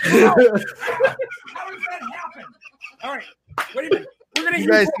fuck? How does that happen? All right. Wait a minute. You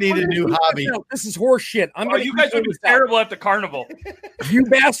guys need a new hobby. This is horse shit. You guys would be terrible at the carnival. You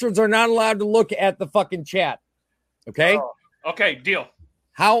bastards are not allowed to look at the fucking chat. Okay? Okay, deal.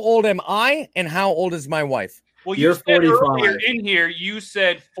 How old am I and how old is my wife? Well, You're you said 45. earlier in here, you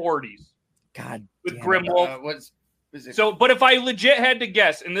said 40s. God with damn Grimwolf. What's is it? So, but if I legit had to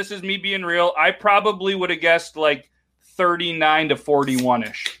guess, and this is me being real, I probably would have guessed like 39 to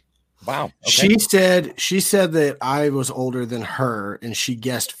 41-ish. Wow. Okay. She said that I was older than her, and she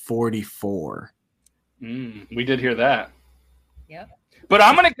guessed 44. We did hear that. Yep. But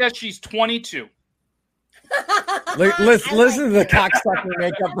I'm gonna guess she's 22. Listen to the cocksucker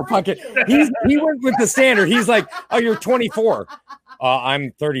make up the fucking. He went with the standard. He's like, "Oh, you're 24.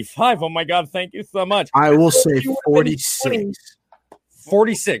 I'm 35. Oh my god, thank you so much." I will say 46.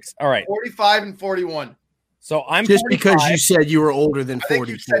 46. All right. 45 and 41. So I'm just 45. because you said you were older than 44. I think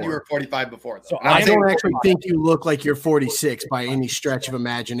you said you were 45 before. Though. So I don't actually think you look like you're 46 by any stretch of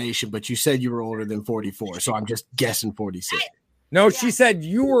imagination, but you said you were older than 44. So I'm just guessing 46. No, she said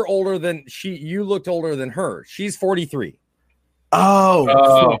you were older than you looked older than her. She's 43.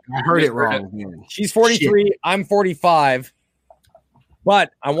 Oh, I heard it wrong. Man. She's 43. Shit. I'm 45.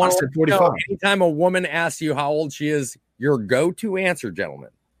 But I want to 45. Anytime a woman asks you how old she is, your go-to answer,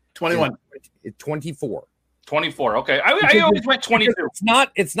 gentlemen, 21. It's 24. 24. Okay. I always went 22.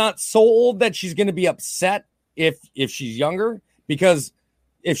 It's not so old that she's going to be upset if she's younger, because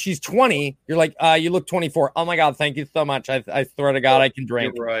if she's 20, you're like, you look 24. Oh my God, thank you so much. I swear to God, I can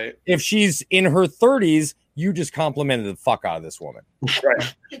drink. You're right. If she's in her 30s, you just complimented the fuck out of this woman.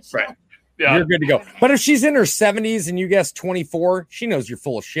 Right. Right. Yeah. You're good to go. But if she's in her 70s and you guess 24, she knows you're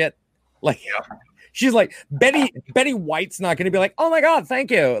full of shit. Like, She's like, Betty White's not going to be like, oh my God,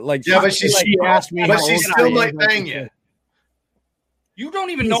 thank you. Like, Yeah, but she asked me, but how she old still I might am. bang you. You don't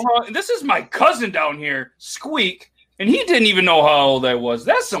even know how. This is my cousin down here, Squeak, and he didn't even know how old I was.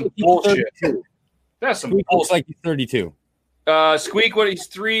 That's some bullshit. That's some Squeak bullshit. looks like he's 32. Squeak, what? He's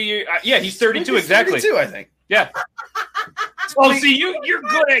 3 years. Yeah, he's 32 exactly. 32, I think. Yeah. Well, see, you're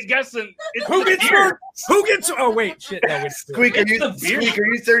good at guessing. It's Who the gets beard. hurt? Who gets? Oh wait, shit. No, it's Squeak, are It's the beard. Squeak, are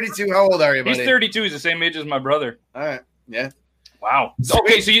you 32? How old are you, buddy? He's 32. He's the same age as my brother. All right. Yeah. Wow.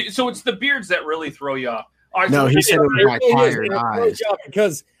 Okay, so it's the beards that really throw you off. All right, No, so he said it was my really is, tired and it eyes. throws you off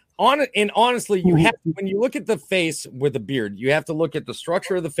because honestly, you have when you look at the face with a beard, you have to look at the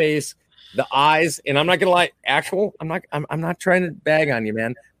structure of the face, the eyes, and I'm not gonna lie, I'm not trying to bag on you,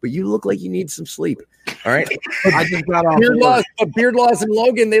 man, but you look like you need some sleep. All right. I just got off Beard Laws and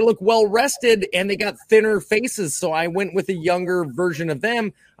Logan, they look well rested and they got thinner faces. So I went with a younger version of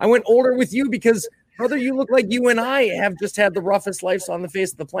them. I went older with you because brother, you look like you and I have just had the roughest lives on the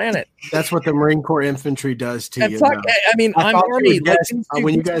face of the planet. That's what the Marine Corps infantry does to you. I mean, I I'm thought Army. you guys-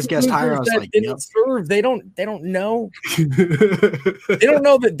 when you guys guessed higher, I was like, didn't yep. serve. They don't know. They don't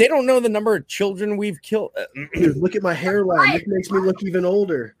know that. They don't know the number of children we've killed. Dude, look at my hairline. This makes me look even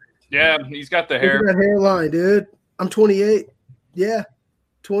older. Yeah, he's got the Look hair. at that hairline, dude. I'm 28. Yeah.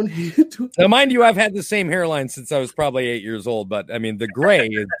 20. Now, mind you, I've had the same hairline since I was probably 8 years old, but I mean, the gray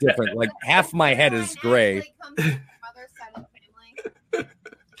is different. Like half my head is gray.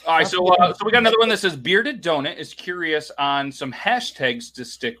 All right, so we got another one that says Bearded Donut is curious on some hashtags to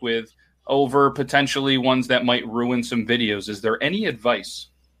stick with over potentially ones that might ruin some videos. Is there any advice?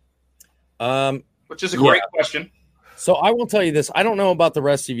 Which is a great question. So I will tell you this. I don't know about the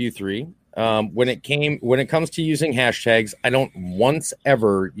rest of you three. When it comes to using hashtags, I don't once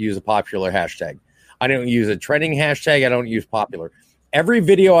ever use a popular hashtag. I don't use a trending hashtag. I don't use popular. Every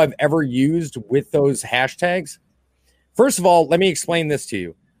video I've ever used with those hashtags. First of all, let me explain this to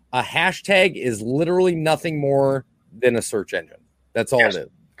you. A hashtag is literally nothing more than a search engine. That's all it is.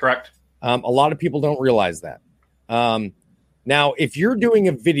 Correct. A lot of people don't realize that. Now, if you're doing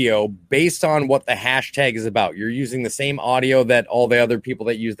a video based on what the hashtag is about, you're using the same audio that all the other people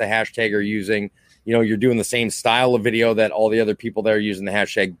that use the hashtag are using. You know, you're doing the same style of video that all the other people that are using the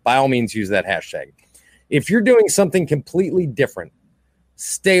hashtag. By all means, use that hashtag. If you're doing something completely different,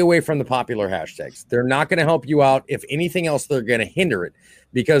 stay away from the popular hashtags. They're not going to help you out. If anything else, they're going to hinder it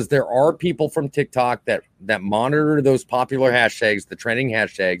because there are people from TikTok that monitor those popular hashtags, the trending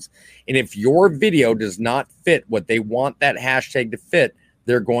hashtags. And if your video does not fit what they want that hashtag to fit,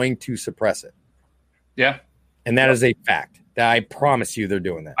 they're going to suppress it. Yeah. And that is a fact. I promise you they're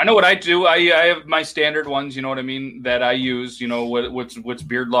doing that. I know what I do. I have my standard ones, you know what I mean, that I use, you know, what's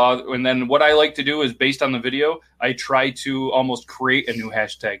Beard Law. And then what I like to do is based on the video, I try to almost create a new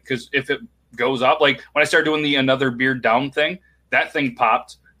hashtag. Because if it goes up, like when I started doing the Another Beard Down thing, that thing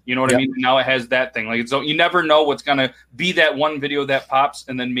popped. You know what I mean? Now it has that thing. Like, so you never know what's going to be that one video that pops,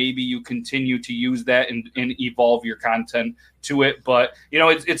 and then maybe you continue to use that and evolve your content to it. But, you know,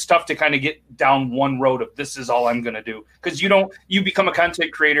 it's tough to kind of get down one road of this is all I'm going to do. Because you become a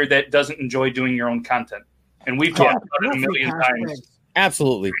content creator that doesn't enjoy doing your own content. And we've talked about it a million times.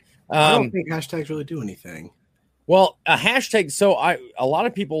 Absolutely. I don't think hashtags really do anything. Well, a hashtag. So a lot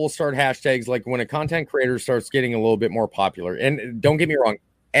of people will start hashtags like when a content creator starts getting a little bit more popular. And don't get me wrong.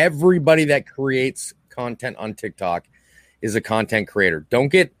 Everybody that creates content on TikTok is a content creator. Don't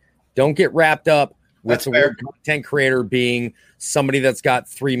get wrapped up with the word content creator being somebody that's got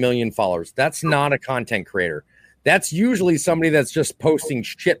 3 million followers. That's not a content creator. That's usually somebody that's just posting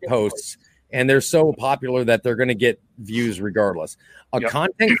shit posts and they're so popular that they're going to get views regardless. A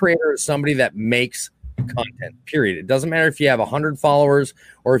content creator is somebody that makes content, period. It doesn't matter if you have 100 followers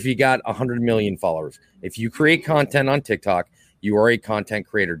or if you got 100 million followers. If you create content on TikTok, you are a content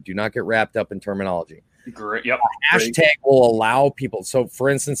creator. Do not get wrapped up in terminology. Great. Yep. A hashtag will allow people. So, for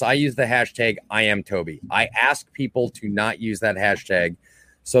instance, I use the hashtag #IamToby. I ask people to not use that hashtag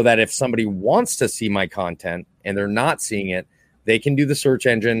so that if somebody wants to see my content and they're not seeing it, they can do the search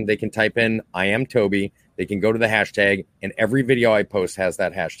engine. They can type in #IamToby. They can go to the hashtag, and every video I post has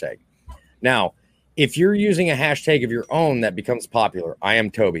that hashtag. Now, if you're using a hashtag of your own that becomes popular,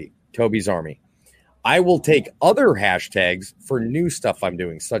 #IamToby, Toby's Army. I will take other hashtags for new stuff I'm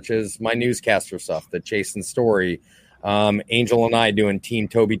doing, such as my newscaster stuff, the Chase and Story, Angel and I doing Team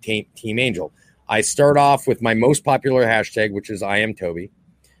Toby, Team Angel. I start off with my most popular hashtag, which is #IamToby.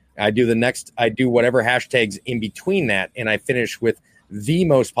 I do whatever hashtags in between that, and I finish with the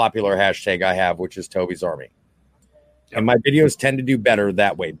most popular hashtag I have, which is Toby's Army. And my videos tend to do better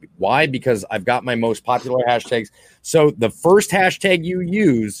that way. Why? Because I've got my most popular hashtags. So the first hashtag you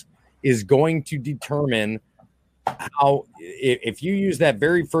use is going to determine how, if you use that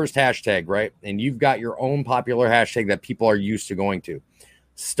very first hashtag, right, and you've got your own popular hashtag that people are used to going to,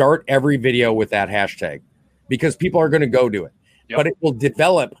 start every video with that hashtag because people are going to go to it. Yep. But it will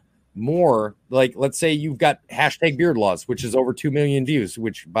develop more. Like, let's say you've got hashtag beard laws, which is over 2 million views,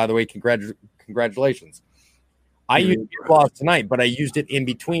 which, by the way, congratulations. I used beard laws tonight, but I used it in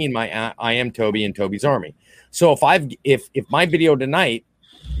between my I Am Toby and Toby's Army. So if my video tonight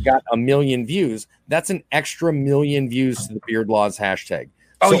got 1 million views, that's an extra 1 million views to the beard laws hashtag.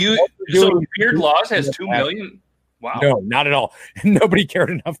 Oh, so beard laws has 2 million? Wow. No, not at all. Nobody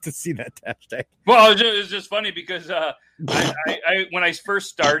cared enough to see that hashtag. Well, it's just funny because I when I first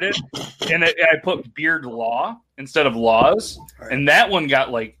started and I put beard law instead of laws, and that one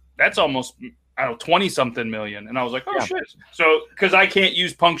got that's almost 20 something million, and I was like, oh shit. So because I can't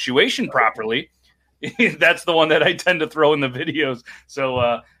use punctuation properly, that's the one that I tend to throw in the videos.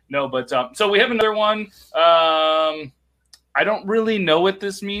 So no, but so we have another one. I don't really know what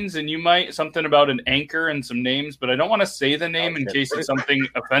this means, and you might something about an anchor and some names, but I don't want to say the name in case it's something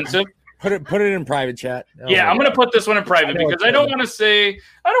offensive. Put it in private chat. I'm going to put this one in private because I don't want to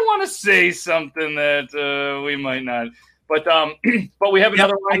say something that we might not. But we have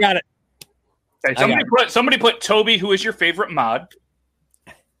another one. I got it. Okay, somebody put Toby, who is your favorite mod?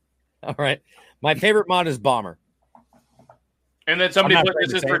 All right. My favorite mod is Bomber. And then somebody put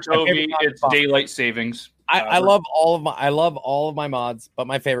this is for Toby. It's daylight savings. I love all of my mods, but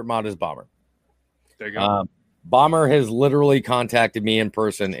my favorite mod is Bomber. There you go. Bomber has literally contacted me in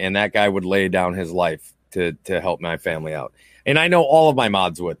person, and that guy would lay down his life to help my family out. And I know all of my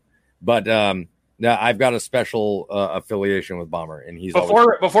mods would, but I've got a special affiliation with Bomber, and he's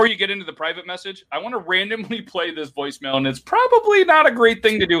before you get into the private message, I want to randomly play this voicemail, and it's probably not a great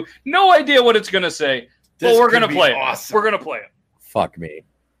thing to do. No idea what it's going to say, but we're going to play it. We're going to play it. Fuck me.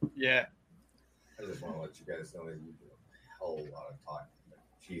 Yeah. I just want to let you guys know that you do a whole lot of talking.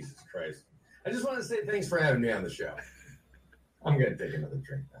 Jesus Christ. I just want to say thanks for having me on the show. I'm going to take another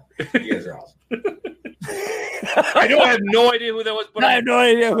drink now. You guys are awesome. I have no idea who that was. But I have no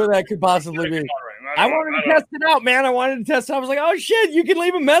idea who that could possibly be. I wanted to test it out, man. I was like, oh, shit, you can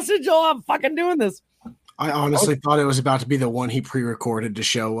leave a message. Oh, I'm fucking doing this. I honestly thought it was about to be the one he pre-recorded to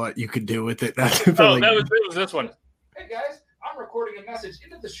show what you could do with it. That was this one. Hey, guys. I'm recording a message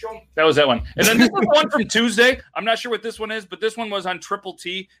into the show. That was that one. And then this is the one from Tuesday. I'm not sure what this one is, but this one was on Triple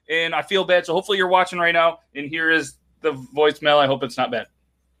T, and I feel bad. So hopefully you're watching right now, and here is the voicemail. I hope it's not bad.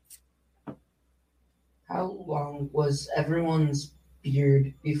 How long was everyone's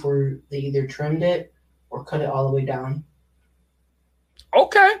beard before they either trimmed it or cut it all the way down?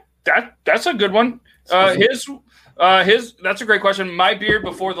 Okay, that's a good one. That's a great question. My beard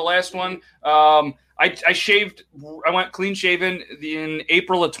before the last one, I shaved. I went clean shaven in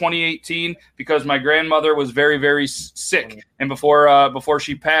April of 2018 because my grandmother was very, very sick, and before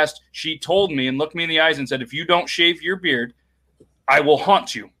she passed, she told me and looked me in the eyes and said, "If you don't shave your beard, I will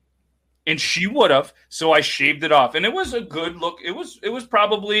haunt you." And she would have, so I shaved it off, and it was a good look. It was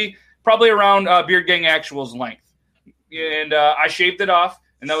probably around Beard Gang Actual's length, and I shaved it off,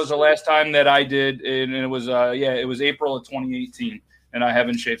 and that was the last time that I did, and it was April of 2018, and I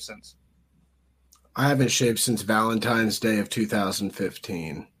haven't shaved since. I haven't shaved since Valentine's Day of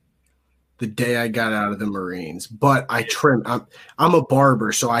 2015, the day I got out of the Marines. But I trim. I'm a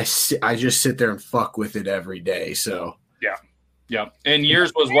barber, so I just sit there and fuck with it every day. So yeah. And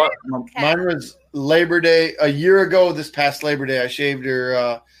yours was what? Mine was Labor Day a year ago. This past Labor Day, I shaved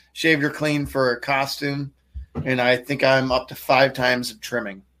her clean for a costume, and I think I'm up to 5 times of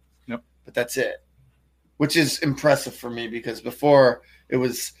trimming. Yep. But that's it, which is impressive for me because before it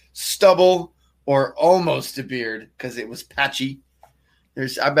was stubble or almost a beard because it was patchy.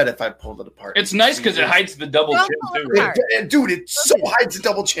 I bet if I pulled it apart. It's nice because it hides the double chin, too. Dude, it so hides the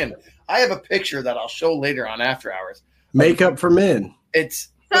double chin. I have a picture that I'll show later on After Hours. Makeup for men.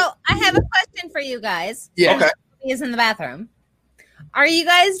 So I have a question for you guys. Yeah. Okay. He is in the bathroom. Are you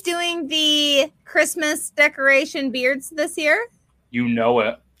guys doing the Christmas decoration beards this year? You know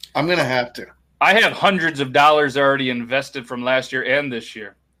it. I'm going to have to. I have hundreds of dollars already invested from last year and this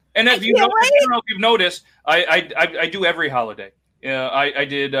year. And if you know, I don't know if you've noticed, I do every holiday. I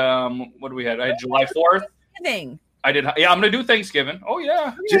did what do we had? I had July 4th. Thanksgiving. I did. Yeah, I'm gonna do Thanksgiving. Oh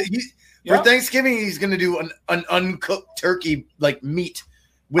yeah. For Thanksgiving, he's gonna do an uncooked turkey like meat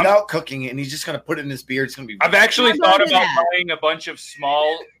without cooking it, and he's just gonna put it in his beard. It's gonna be. I've actually thought about buying a bunch of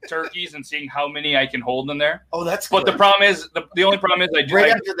small turkeys and seeing how many I can hold in there. Oh, that's. But the problem is, the only problem is I do.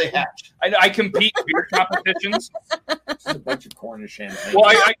 Right after they hatch. I compete in beard competitions. It's a bunch of Cornish hens. Well,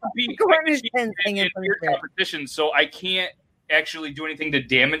 I compete in beard competitions, so I can't actually do anything to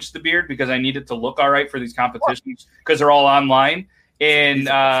damage the beard because I need it to look all right for these competitions because they're all online. And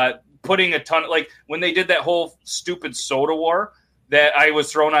putting a ton, like when they did that whole stupid soda war that I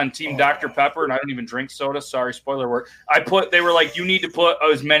was thrown on Team Dr. Pepper, and I don't even drink soda. Sorry, spoiler work. They were like, you need to put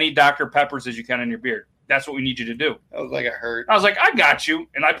as many Dr. Peppers as you can on your beard. That's what we need you to do. That was like a hurt. I was like, I got you.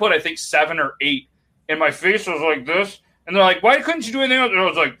 And I put, I think, 7 or 8. And my face was like this. And they're like, why couldn't you do anything else? And I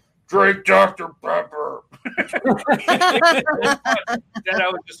was like, drink Dr. Pepper. Then I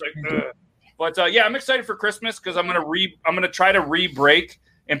was just like, ugh. But yeah, I'm excited for Christmas because I'm gonna try to re-break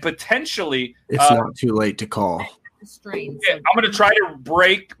and potentially. It's not too late to call. Yeah, I'm going to try to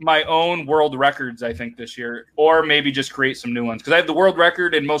break my own world records, I think, this year, or maybe just create some new ones. Because I have the world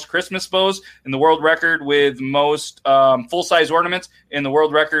record in most Christmas bows, and the world record with most full-size ornaments, and the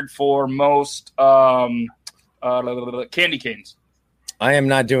world record for most candy canes. I am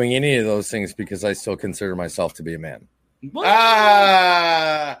not doing any of those things because I still consider myself to be a man.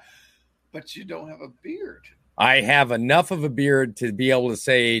 But you don't have a beard. I have enough of a beard to be able to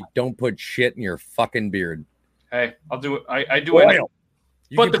say, don't put shit in your fucking beard. Hey, I'll do it. I do it.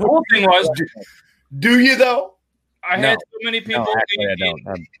 But the cool thing was, do you though? I had so many people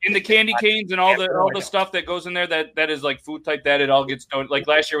in the candy canes and all the stuff that goes in there that is like food type that it all gets donated. Like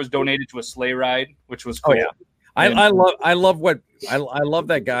last year was donated to a sleigh ride, which was cool. Oh, yeah. I love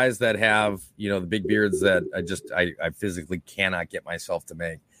that guys that have the big beards that I physically cannot get myself to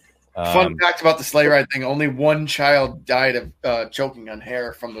make. Fun fact about the sleigh ride thing: only one child died of choking on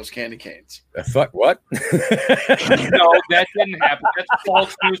hair from those candy canes. Fuck what? No, that didn't happen. That's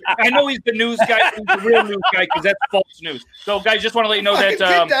false news. I know he's the news guy, he's the real news guy, because that's false news. So, guys, just want to let you know that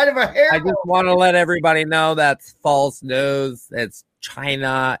died of a hair. I just want to let everybody know that's false news. It's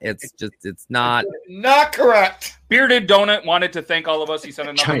China. It's not correct. Bearded Donut wanted to thank all of us. He sent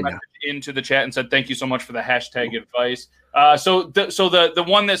another message into the chat and said, thank you so much for the hashtag advice. So the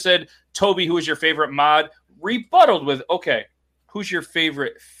one that said, Toby, who is your favorite mod, rebutted with, okay, who's your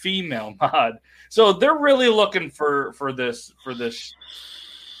favorite female mod? So they're really looking for this.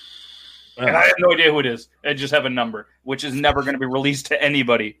 And I have no idea who it is. I just have a number, which is never going to be released to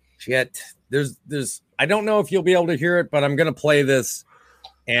anybody. Shit. There's I don't know if you'll be able to hear it, but I'm going to play this,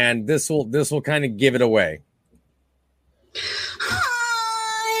 and this will kind of give it away.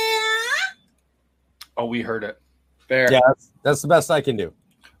 Oh, we heard it. Fair. Yeah, that's the best I can do.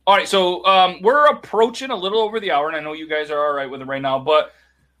 All right, so we're approaching a little over the hour, and I know you guys are all right with it right now, but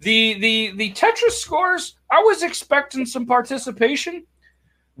the Tetris scores, I was expecting some participation.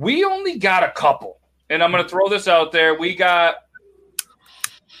 We only got a couple, and I'm going to throw this out there. We got,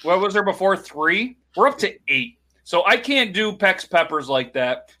 what was there before? 3? We're up to 8. So I can't do Pex Peppers like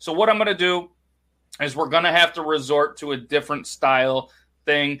that. So what I'm going to do is we're going to have to resort to a different style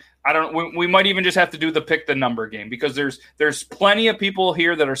thing. We might even just have to do the pick the number game, because there's plenty of people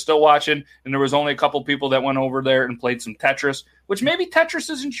here that are still watching, and there was only a couple people that went over there and played some Tetris, which maybe Tetris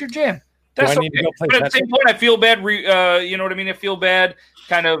isn't your jam. That's okay. But at the same point, I feel bad. You know what I mean? I feel bad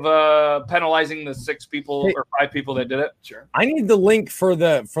kind of penalizing the 6 people or 5 people that did it. Sure. I need the link for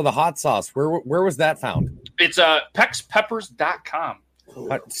the hot sauce. Where was that found? It's pexpeppers.com.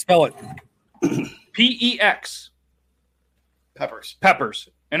 Spell it. PEX. Peppers.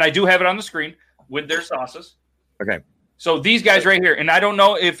 And I do have it on the screen with their sauces. Okay. So these guys right here, and I don't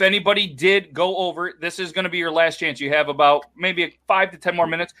know if anybody did go over. This is going to be your last chance. You have about maybe 5 to 10 more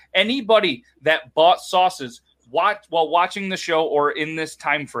minutes. Anybody that bought sauces while watching the show or in this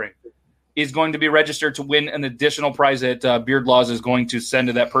time frame is going to be registered to win an additional prize that Beard Laws is going to send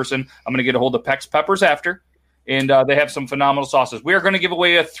to that person. I'm going to get a hold of Pex Peppers after, and they have some phenomenal sauces. We are going to give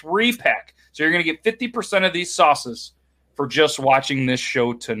away a 3-pack, so you're going to get 50% of these sauces for just watching this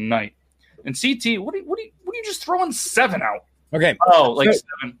show tonight. And CT, what are you just throwing 7 out? Okay. Oh, like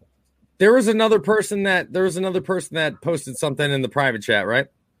 7. There was another person that posted something in the private chat, right?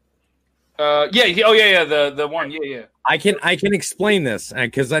 Yeah. Oh, yeah. The one. Yeah. I can explain this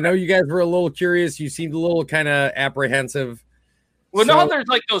because I know you guys were a little curious. You seemed a little kind of apprehensive. Well, no, there's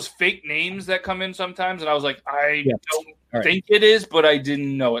like those fake names that come in sometimes, and I was like, I don't think it is, but I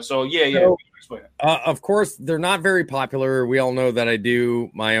didn't know it. So yeah. Of course, they're not very popular. We all know that I do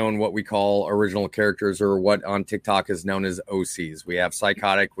my own what we call original characters, or what on TikTok is known as OCs. We have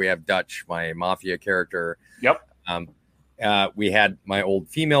Psychotic, we have Dutch, my Mafia character. Yep. We had my old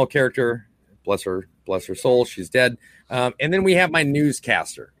female character, bless her soul, she's dead. And then we have my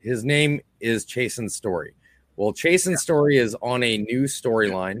newscaster. His name is Chasen Story. Well, Chasen Story is on a new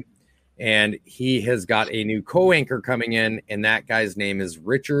storyline, and he has got a new co-anchor coming in, and that guy's name is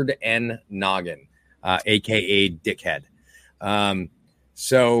Richard N. Noggin, a.k.a. Dickhead.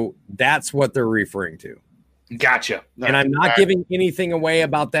 So that's what they're referring to. Gotcha. And I'm not giving anything away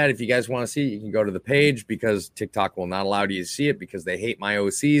about that. If you guys want to see it, you can go to the page because TikTok will not allow you to see it because they hate my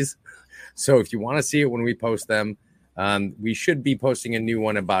OCs. So if you want to see it when we post them, we should be posting a new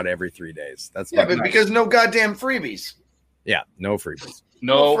one about every 3 days. That's but because no goddamn freebies. Yeah, no freebies.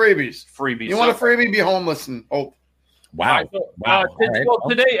 No freebies. Freebies. You want a freebie? Be homeless and hope. Wow. Well,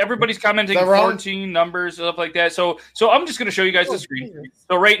 today everybody's commenting 14 numbers, stuff like that. So I'm just going to show you guys the screen.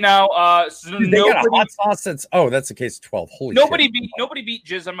 So right now, they got a hot sauce that's that's the case 12. Holy nobody shit. beat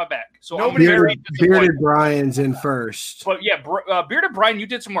Jizz on my back. So Bearded Brian's in first. But yeah, Bearded Brian, you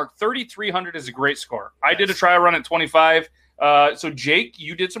did some work. 3,300 is a great score. I did a trial run at 25. So Jake,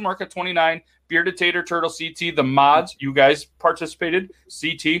 you did some work at 29. Bearded Tater Turtle CT, the mods, you guys participated.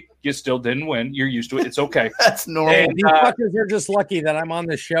 CT, you still didn't win. You're used to it. It's okay. That's normal. And these fuckers are just lucky that I'm on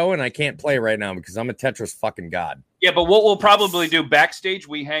the show and I can't play right now because I'm a Tetris fucking god. Yeah, but what we'll probably do backstage,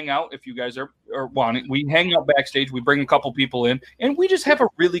 we hang out. If you guys are wanting, we hang out backstage. We bring a couple people in, and we just have a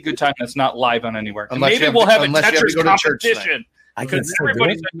really good time. That's not live on anywhere. Maybe we'll have a Tetris competition because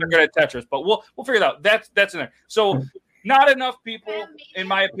everybody says they're good at Tetris. But we'll figure it out. That's in there. So. Not enough people, in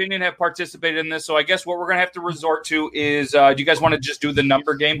my opinion, have participated in this. So I guess what we're going to have to resort to is, do you guys want to just do the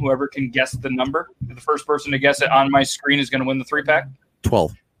number game? Whoever can guess the number, the first person to guess it on my screen is going to win the 3-pack.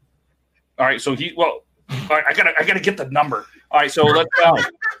 12. All right. So all right, I gotta get the number. All right. So let's.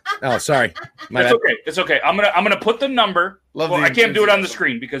 Oh, sorry. It's okay. I'm gonna put the number. I can't do it on the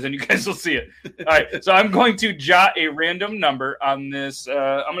screen because then you guys will see it. All right. So I'm going to jot a random number on this.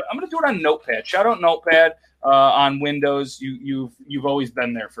 I'm gonna do it on Notepad. Shout out Notepad. On Windows, you've always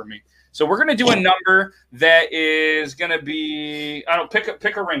been there for me. So we're gonna do a number that is gonna be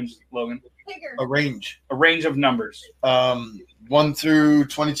pick a range, Logan. A range of numbers. 1 through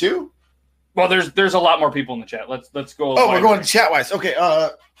 22. Well, there's a lot more people in the chat. Let's go. Oh, we're going chat wise. Okay.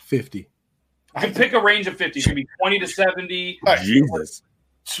 50. I can pick a range of 50. It could be 20 to 70. Right. Jesus.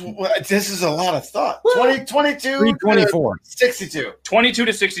 This is a lot of thought. 20, 22, 24, 62. 22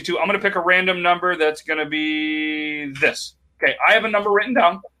 to 62. I'm going to pick a random number that's going to be this. Okay, I have a number written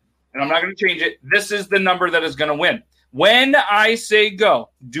down, and I'm not going to change it. This is the number that is going to win. When I say go,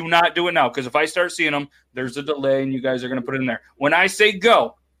 do not do it now, because if I start seeing them, there's a delay, and you guys are going to put it in there. When I say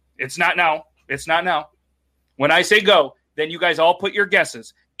go, it's not now. It's not now. When I say go, then you guys all put your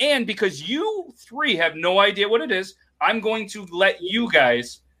guesses. And because you three have no idea what it is, I'm going to let you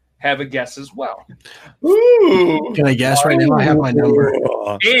guys have a guess as well. Ooh. Can I guess right now? I have my number.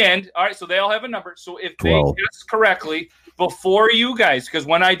 And, all right, so they all have a number. So if 12. They guess correctly before you guys, because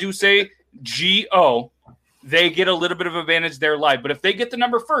when I do say G-O, they get a little bit of advantage there live. But if they get the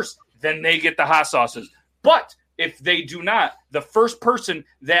number first, then they get the hot sauces. But if they do not, the first person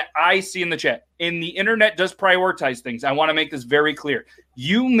that I see in the chat, and the internet does prioritize things. I want to make this very clear.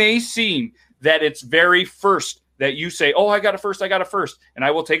 You may seem that it's very first that you say, I got a first, and I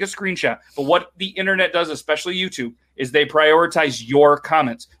will take a screenshot. But what the internet does, especially YouTube, is they prioritize your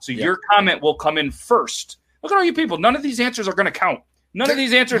comments. So your comment will come in first. Look at all you people. None of these answers are going to count. None of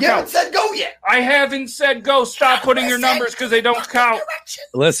these answers count. You haven't said go yet. I haven't said go. Stop putting your numbers because they don't count.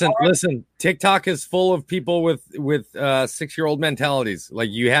 Listen. TikTok is full of people with 6-year-old mentalities. Like,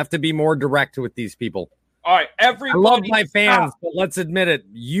 you have to be more direct with these people. All right, everybody. I love my fans, but let's admit it.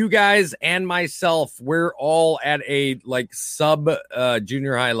 You guys and myself, we're all at a sub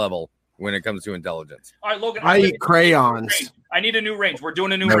junior high level when it comes to intelligence. All right, Logan. I eat crayons. I need a new range. We're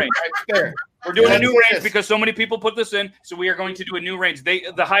doing a new range. Fair. We're doing a new range because so many people put this in. So we are going to do a new range.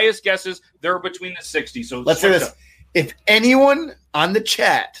 The highest guesses, they're between the 60. So let's do this. If anyone on the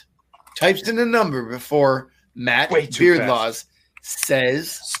chat types in a number before Matt Beardlaws says,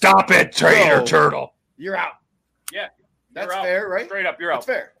 "Stop it, Trader Turtle." You're out. Yeah. That's fair, right? Straight up, you're out. That's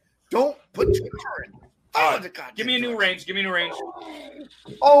fair. Don't put your turn. Give me a new range.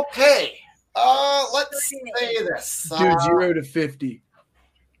 Okay. Let's say this. Do 0 to 50.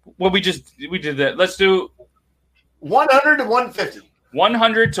 Well, we did that. Let's do 100 to 150.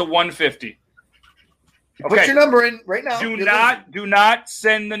 100 to 150. Okay. Put your number in right now. Do not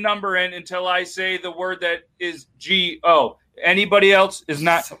send the number in until I say the word that is G-O. Anybody else is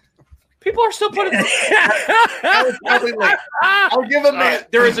not. People are still putting. I'll give a man.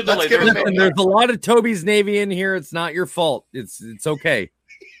 There is a delay. There's a lot of Toby's Navy in here. It's not your fault. It's okay.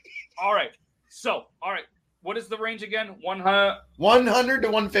 All right. What is the range again? 100 to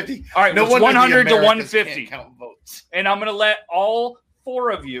 150. All right. No, 100 to 150. Count votes. And I'm going to let all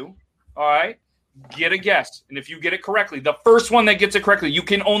 4 of you, all right, get a guess. And if you get it correctly, the first one that gets it correctly, you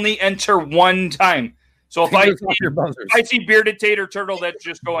can only enter 1 time. So if I see Bearded Tater Turtle that's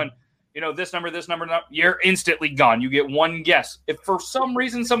just going this number, you're instantly gone. You get one guess. If for some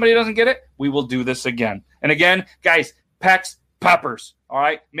reason somebody doesn't get it, we will do this again. And again, guys, Pecs Peppers. All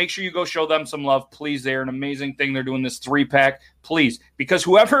right. Make sure you go show them some love, please. They're an amazing thing. They're doing this 3-pack, please, because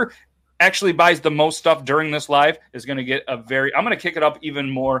whoever actually buys the most stuff during this live is going to get I'm going to kick it up even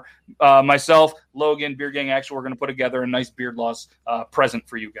more. Myself, Logan, Beard Gang Actual, we're going to put together a nice beard loss present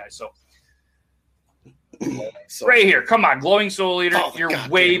for you guys. So right here, come on, Glowing Soul Eater, you're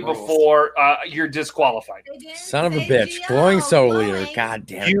way before you're disqualified. Son of a bitch, Glowing Soul Eater, god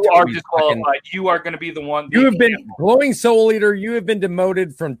damn, you are disqualified. You are going to be the one. You have been Glowing Soul Eater. You have been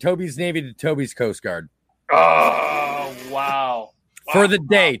demoted from Toby's Navy to Toby's Coast Guard. Oh wow! For the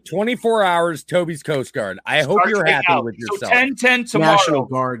day, 24 hours, Toby's Coast Guard. I hope you're happy with yourself. 10-10 tomorrow. National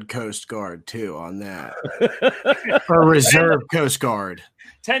Guard, Coast Guard too on that, or Reserve Coast Guard.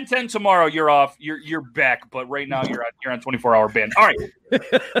 10-10 tomorrow, you're off. You're back, but right now you're on 24-hour ban. All right.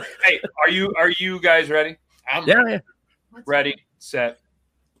 Hey, are you guys ready? I'm ready, set,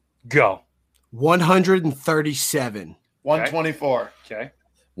 go. 137. 124. Okay.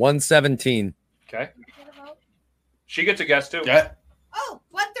 117. Okay. She gets a guess too. Yeah. Oh,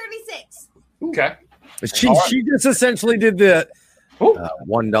 136. Okay. She just essentially did the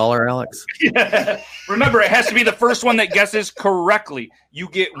 $1, Alex. Yeah. Remember, it has to be the first one that guesses correctly. You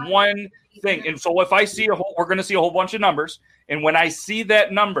get one thing. And so if I see we're going to see a whole bunch of numbers. And when I see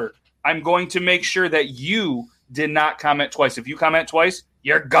that number, I'm going to make sure that you did not comment twice. If you comment twice,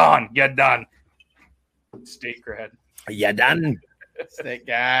 you're gone. You're done. Steak your head. You're done. Thank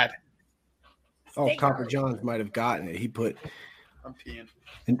God. Oh, Copper Johns might have gotten it. He put, I'm peeing.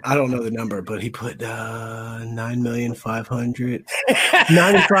 and I don't know the number, but he put 9,500,000,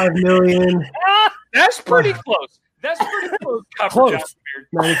 95 million. That's pretty close. That's pretty close. Copper Johns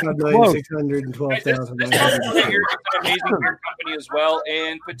Beard. 95,612,000. This company here is an amazing beer company as well,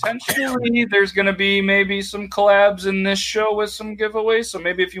 and potentially there's going to be maybe some collabs in this show with some giveaways. So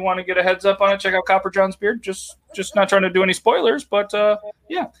maybe if you want to get a heads up on it, check out Copper John's Beard. Just not trying to do any spoilers, but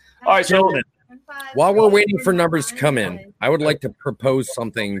yeah. All right, so while we're waiting for numbers to come in, I would like to propose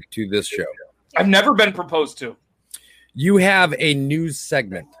something to this show. I've never been proposed to. You have a news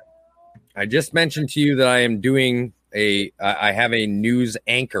segment. I just mentioned to you that I am doing I have a news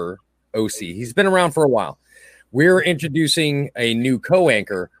anchor, OC. He's been around for a while. We're introducing a new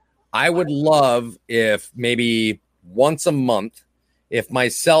co-anchor. I would love if maybe once a month, if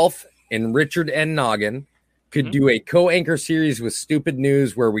myself and Richard N. Noggin could do a co-anchor series with Stupid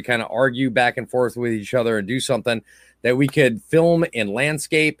News where we kind of argue back and forth with each other and do something that we could film in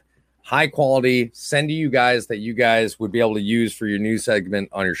landscape, high quality, send to you guys that you guys would be able to use for your news segment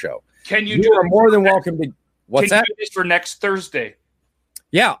on your show. Can you are more than welcome to. What's that? Do this for next Thursday?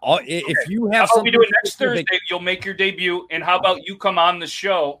 Yeah, if you have something we do it next specific, Thursday, you'll make your debut. And how about you come on the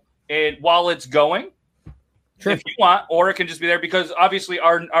show and while it's going, if you want, or it can just be there because obviously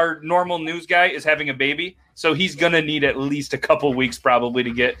our normal news guy is having a baby, so he's gonna need at least a couple weeks probably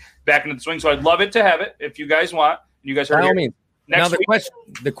to get back into the swing. So I'd love it to have it if you guys want. You guys heard it. Now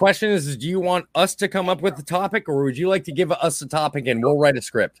the question is, do you want us to come up with the topic, or would you like to give us a topic and we'll write a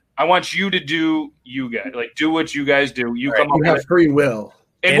script? I want you to do you guys do what you guys do. You come up You have with free will.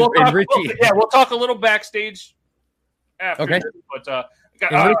 And we'll talk a little backstage after. Okay. But I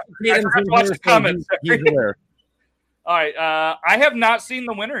forgot to watch the comments. All right. I have not seen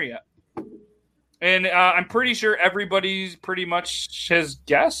the winner yet. And I'm pretty sure everybody's pretty much has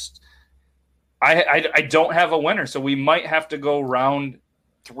guessed. I don't have a winner, so we might have to go round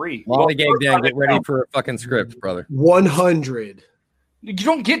 3. Lollygag Dan, get ready for a fucking script, brother. 100. You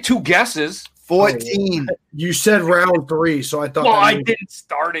don't get 2 guesses. 14. You said round 3, so I thought. Well, I didn't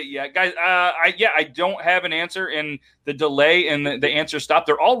start it yet, guys. I don't have an answer, and the delay and the answer stopped.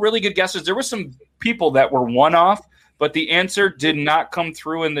 They're all really good guesses. There were some people that were one off, but the answer did not come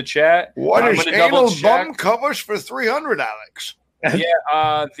through in the chat. What is anal bum covers for 300, Alex?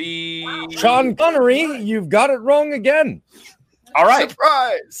 Yeah, the Sean Connery, you've got it wrong again. All right,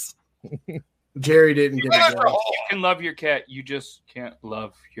 surprise. Jerry didn't get it. You can love your cat, you just can't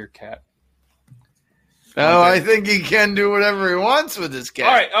love your cat. Oh, I think he can do whatever he wants with his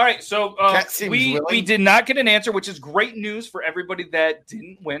cat. All right. So we did not get an answer, which is great news for everybody that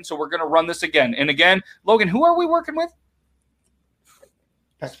didn't win. So we're going to run this again. And again, Logan, who are we working with?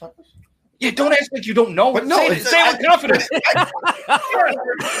 Yeah, don't act like you don't know. But no, say it with confidence.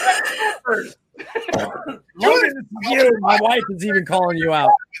 Logan, you. My wife is even calling you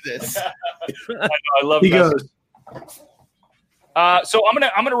out. I love that. So I'm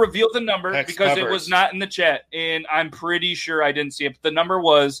gonna reveal the number because it was not in the chat, and I'm pretty sure I didn't see it. But the number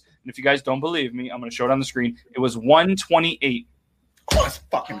was, and if you guys don't believe me, I'm gonna show it on the screen. It was 128. Oh, that's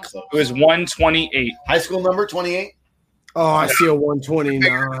fucking close. It was 128. High school number 28. Oh, I see a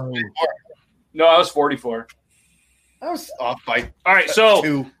 129. No, I was 44. I was off by. All right,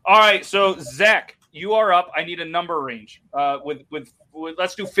 2. All right, so Zach, you are up. I need a number range. With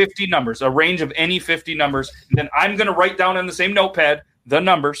let's do 50 numbers, a range of any 50 numbers. And then I'm going to write down on the same notepad the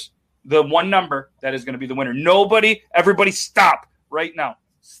numbers, the one number that is going to be the winner. Everybody stop right now.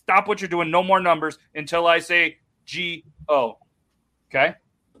 Stop what you're doing. No more numbers until I say G-O. Okay?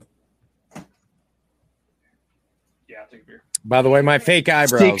 Yeah, I'll take a beer. By the way, my fake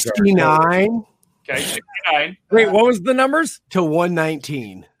eyebrows. 69. Okay, 69. Wait, what was the numbers? To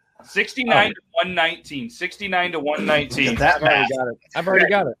 119. 69 to 119. 69 to 119. I've already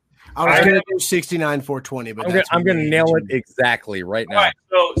got it. I was going to do 69, 420, but I'm going to nail it exactly right now. All right,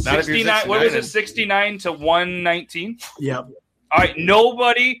 so 69. What was it? 69 to 119? Yep. All right,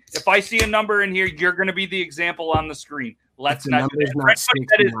 nobody, if I see a number in here, you're going to be the example on the screen. Let's not do that. For anybody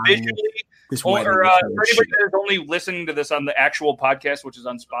that is visually, for anybody that is only listening to this on the actual podcast, which is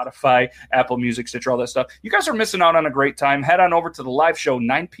on Spotify, Apple Music, Stitcher, all that stuff, you guys are missing out on a great time. Head on over to the live show,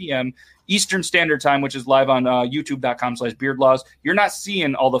 9 p.m. Eastern Standard Time, which is live on youtube.com/beardlaws. You're not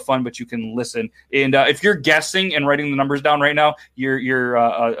seeing all the fun, but you can listen. And if you're guessing and writing the numbers down right now, you're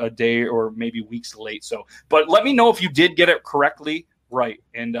a day or maybe weeks late. So, but let me know if you did get it correctly right,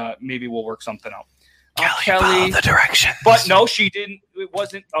 and maybe we'll work something out. Kelly, the directions. But no, she didn't. It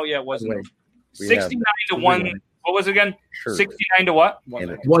wasn't. Oh yeah, it wasn't. 69 to 1. What was it again? Sure. 69 to what?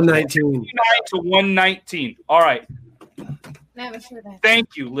 119. 69 to 119. All right. Never sure that.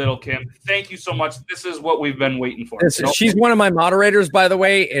 Thank you, Little Kim. Thank you so much. This is what we've been waiting for. She's one of my moderators, by the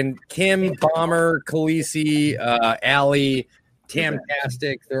way. And Kim, Bomber, Khaleesi, Allie,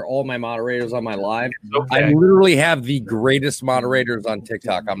 Tamtastic, they're all my moderators on my live. Okay. I literally have the greatest moderators on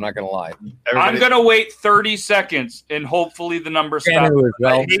TikTok. I'm not going to lie. I'm going to wait 30 seconds, and hopefully the number stops.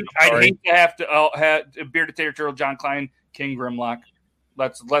 Well. I'd hate to have to have Bearded Tater Turtle, John Klein, King Grimlock.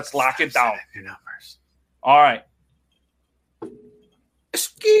 Let's lock it down. All right.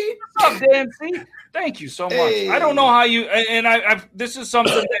 What's up, Dancy? Thank you so much. Hey. I don't know how you and this is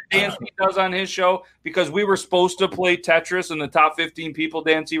something that Dancy does on his show, because we were supposed to play Tetris, and the top 15 people,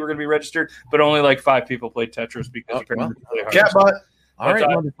 Dancy, were going to be registered, but only like 5 people played Tetris because Catbot. All right,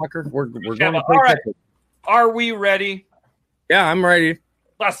 motherfucker. We're going to play all right. Tetris. Are we ready? Yeah, I'm ready.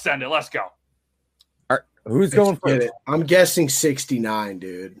 Let's send it. Let's go. All right, who's going first? I'm guessing 69,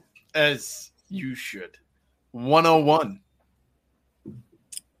 dude. As you should. 101.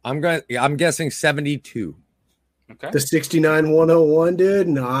 I'm guessing 72. Okay. The 69 101, dude.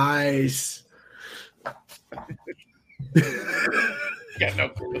 Nice. Yeah, no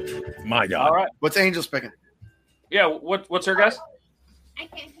clue. My God. All right. What's Angel's picking? Yeah, what's her guess? I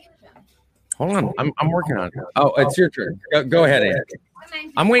can't hear them. Hold on. I'm working on it. Oh, it's your turn. Go ahead, Andy.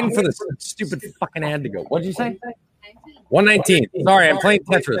 I'm waiting for the stupid fucking ad to go. What'd you say? 119. Sorry, I'm playing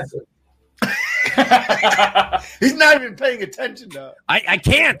Tetris. He's not even paying attention now. I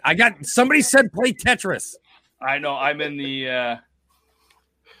can't. Somebody said play Tetris. I know. I'm in the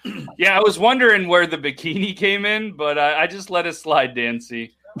yeah, I was wondering where the bikini came in, but I just let it slide,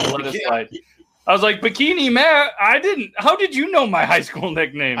 Dancy. Let it slide. I was like, Bikini Matt, how did you know my high school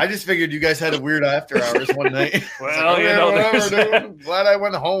nickname? I just figured you guys had a weird after hours one night. Well, whatever, dude. Glad I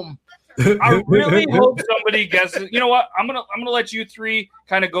went home. I really hope somebody guesses. You know what? I'm gonna let you three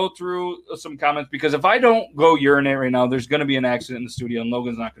kind of go through some comments, because if I don't go urinate right now, there's gonna be an accident in the studio, and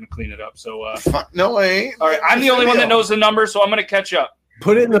Logan's not gonna clean it up. So no way. All right, I'm the only one that knows the number, so I'm gonna catch up.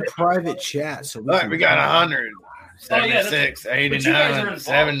 Put it in the private chat. So all right, we got 100, 76, 89,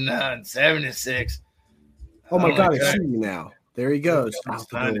 79, 76. Oh my God, I see you now. There he goes. I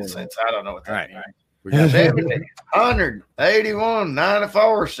don't know what that means. We got 70, 100, 81,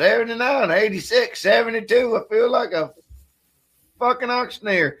 94, 79, 86, 72. I feel like a fucking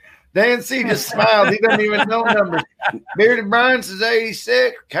auctioneer. Dan C just smiled. He doesn't even know numbers. Bearded Brian says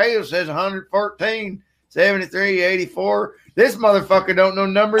 86. Kale says 114, 73, 84. This motherfucker don't know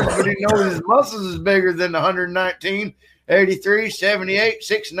numbers, but he knows his muscles is bigger than 119, 83, 78,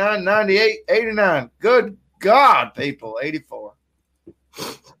 69, 98, 89. Good God, people. 84.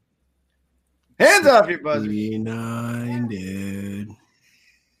 Hands off your buzzer. 39, dude.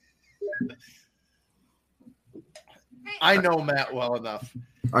 I know Matt well enough.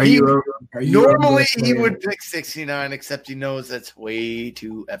 Normally he would pick 69, except he knows that's way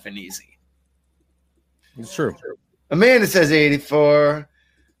too effing easy. It's true. Amanda says 84.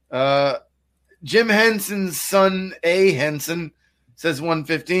 Jim Henson's son, A. Henson, says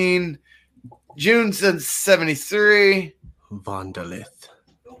 115. June says 73. Vandalith.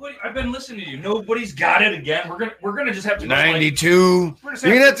 Nobody. I've been listening to you. Nobody's got it again. We're gonna just have to 92. You're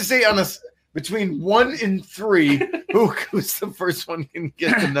gonna have to say on a between 1 and 3. Who's the first one can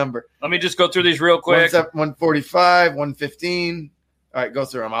get the number? Let me just go through these real quick. 145, 115. All right, go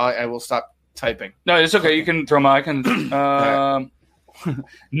through them. I will stop typing. No, it's okay. You can throw them out. I can.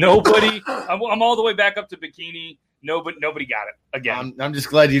 Nobody. I'm all the way back up to bikini. Nobody got it again. I'm just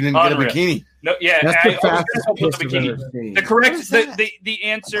glad you didn't get a bikini. No, yeah, That's the fastest piss I've ever seen. The correct the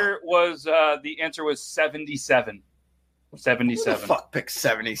answer was 77. 77. Who the fuck picked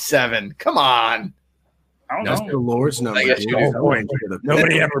 77? Come on. I don't That's know. the Lord's number.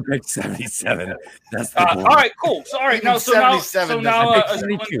 Nobody ever picked 77. That's the all right, cool. So all right, now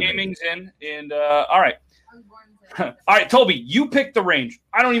Gaming's in, and all right. All right, Toby, you pick the range.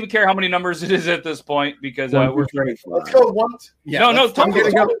 I don't even care how many numbers it is at this point because we're ready. Let's go once. Yeah, no, Toby,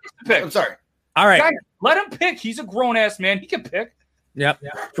 pick. I'm sorry. All right. Guys, let him pick. He's a grown ass man. He can pick. Yep.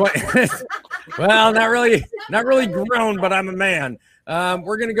 Well, not really grown, but I'm a man.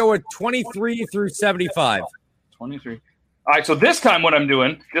 We're gonna go with 23 through 75. 23. All right. So this time, what I'm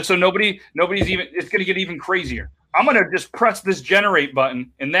doing, just so nobody's even, it's gonna get even crazier. I'm gonna just press this generate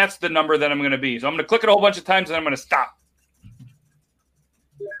button, and that's the number that I'm gonna be. So I'm gonna click it a whole bunch of times, and I'm gonna stop.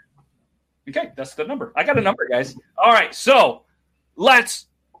 Okay, that's the number. I got a number, guys. All right. So let's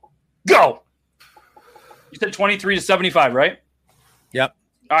go. You said 23 to 75, right? Yep.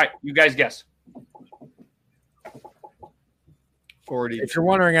 All right, you guys guess. 40. If you're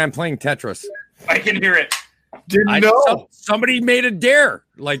wondering, I'm playing Tetris. I can hear it. Didn't know. Somebody made a dare.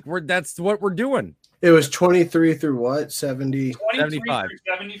 Like that's what we're doing. It was 23 through what? 70? 75. Through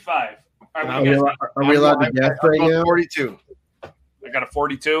 75. All right, Are we allowed to guess right now? 42. I got a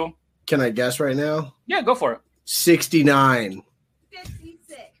 42. Can I guess right now? Yeah, go for it. 69.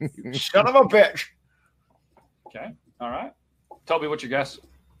 56. Son of a bitch. Okay. All right. Toby, what's your guess?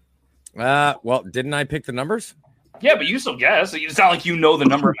 Well, didn't I pick the numbers? Yeah, but you still guess. It's not like you know the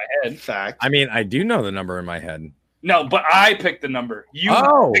number in my head. Fact. I mean, I do know the number in my head. No, but I picked the number.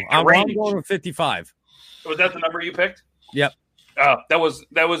 I'm going with 55. Was that the number you picked? Yep. That was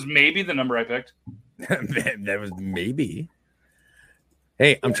maybe the number I picked. That was maybe.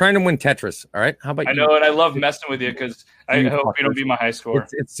 Hey, I'm trying to win Tetris. All right. How about you? I know, and I love messing with you because I hope you don't beat my high score.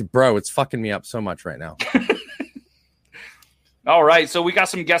 It's fucking me up so much right now. All right, so we got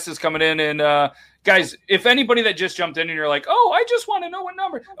some guesses coming in, and guys, if anybody that just jumped in and you're like, oh, I just want to know what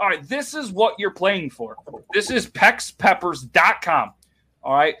number. All right, this is what you're playing for. This is PexPeppers.com.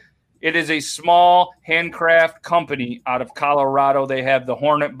 All right, it is a small handcraft company out of Colorado. They have the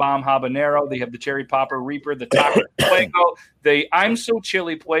Hornet Bomb Habanero. They have the Cherry Popper Reaper, the Taco Fuego, the I'm So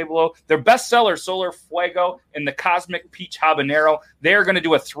Chili Pueblo, their bestseller Solar Fuego, and the Cosmic Peach Habanero. They're going to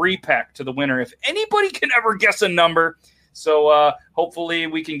do a 3-pack to the winner. If anybody can ever guess a number. So hopefully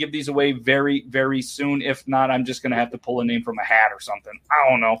we can give these away very, very soon. If not, I'm just going to have to pull a name from a hat or something. I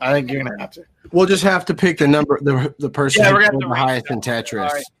don't know. I think you're going to have to. We'll just have to pick the number, the person we're who gonna scored the highest in Tetris. All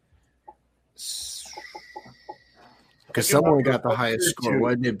right. Because someone got the highest score.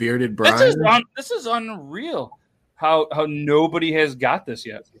 Wasn't it Bearded Brian? This is unreal. How nobody has got this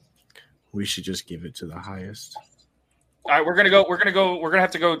yet. We should just give it to the highest. All right, we're gonna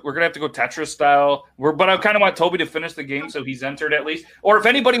have to go Tetris style. But I kind of want Toby to finish the game so he's entered at least. Or if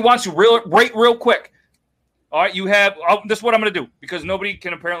anybody wants to rate real quick. All right, you have. This is what I'm gonna do because nobody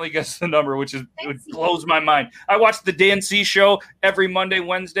can apparently guess the number, which blows my mind. I watch the Dan C show every Monday,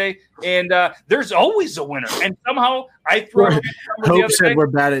 Wednesday, and there's always a winner. And somehow I throw. Hope said we're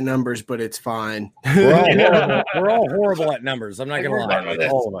bad at numbers, but it's fine. We're all horrible at numbers. I'm not gonna lie,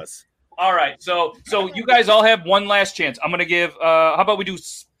 all of us. All right, so you guys all have one last chance. I'm going to give how about we do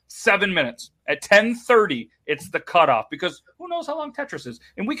 7 minutes? At 10:30, it's the cutoff because who knows how long Tetris is.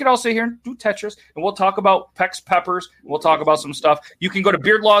 And we could all sit here and do Tetris, and we'll talk about Pex Peppers. We'll talk about some stuff. You can go to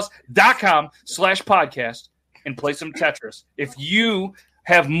beardlaws.com/podcast and play some Tetris. If you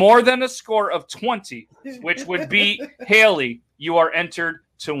have more than a score of 20, which would be Haley, you are entered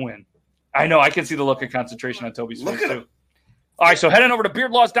to win. I know. I can see the look of concentration on Toby's face, too. All right, so head on over to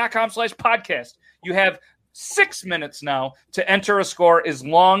beardlaws.com/podcast. You have 6 minutes now to enter a score as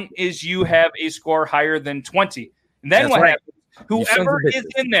long as you have a score higher than 20. And then what happens? Whoever is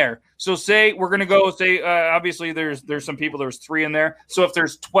in there. So say we're going to go obviously there's some people, there's 3 in there. So if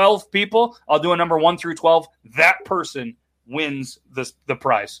there's 12 people, I'll do a number 1 through 12. That person wins the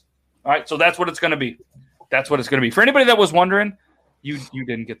prize. All right, so that's what it's going to be. That's what it's going to be. For anybody that was wondering, you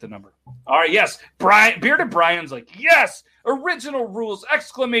didn't get the number. All right, yes. Bearded Brian's like, yes, original rules, !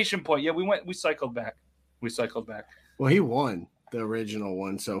 Yeah, we cycled back. Well, he won the original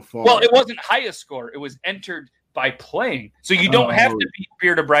one so far. Well, it wasn't highest score. It was entered by playing. So you don't have to beat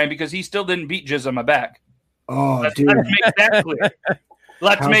Beard O'Brien because he still didn't beat Jizz on my back. Oh, let's dude. make that clear.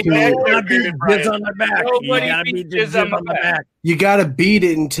 Let's make that clear. Jizz on my back. Nobody beat Jizz on my back. You got to beat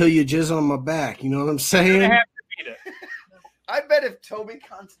it until you jizz on my back. You know what I'm saying? You have to beat it. I bet if Toby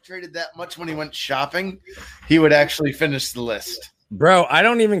concentrated that much when he went shopping, he would actually finish the list. Bro, I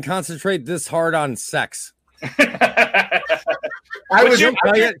don't even concentrate this hard on sex. I was she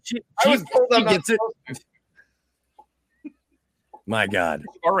told I'm gets it. My God.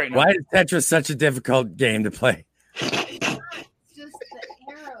 All right, why is Tetris such a difficult game to play? Just the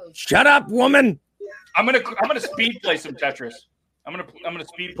arrows. Shut up, woman. I'm gonna speed play some Tetris. I'm gonna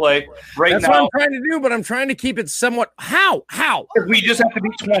speed play right That's now. what I'm trying to do, but I'm trying to keep it somewhat. How? We just have to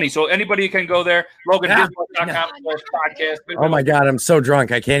beat 20, so anybody can go there. LoganDisney.com/podcast. Oh my God, I'm so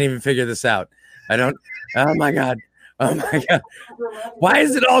drunk. I can't even figure this out. I don't. Oh my God. Why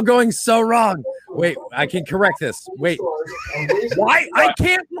is it all going so wrong? Wait, I can correct this. Wait. Why? I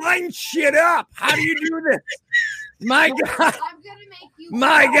can't line shit up. How do you do this? My God.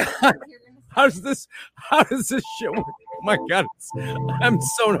 My God. How does this shit work? My God. I'm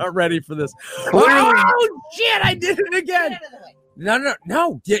so not ready for this. Oh, shit. I did it again. No.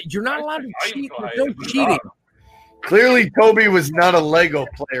 You're not allowed to cheat. There's no cheating. Clearly, Toby was not a Lego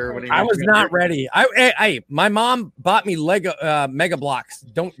player when he. I was not ready. My mom bought me Lego Mega Blocks.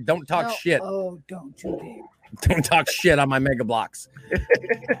 Don't talk shit. Oh, don't do that. Don't talk shit on my Mega Blocks.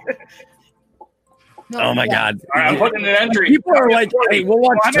 Oh my God! All right, I'm putting an entry. People are like, "Hey, we'll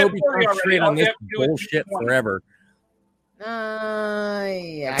watch Toby concentrate on this bullshit forever."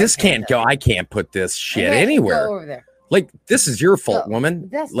 Yeah. This can't go. I can't put this shit anywhere. Go over there. Like, this is your fault,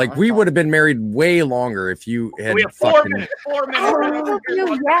 woman. Like, we would have been married way longer if you had we have fucking. 4 minutes.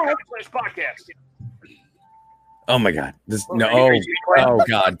 Podcast. Oh my God! Oh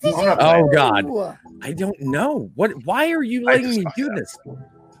God! Oh God! I don't know what. Why are you letting me do this?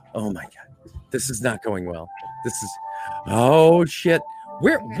 Oh my God! This is not going well. This is. Oh shit!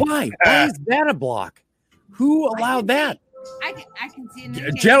 Where? Why? Why is that a block? Who allowed that? I can see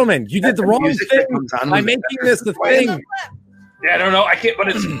it. Gentlemen, you did the wrong thing by making this the thing. Yeah, I don't know. I can't, but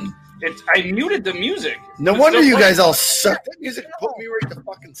it's. I muted the music. No wonder you guys all suck. That music put me right to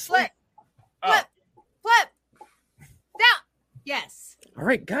fucking sleep. Flip. Down. Yes. All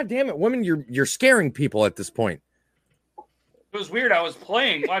right, God damn it, women, you're scaring people at this point. It was weird. I was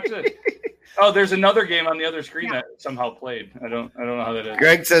playing. Watch it. Oh, there's another game on the other screen that somehow played. I don't know how that is.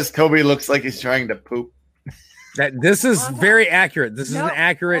 Greg says Toby looks like he's trying to poop. This is very accurate. This is an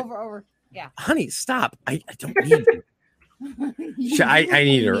accurate. Over. Yeah. Honey, stop. I don't need you. I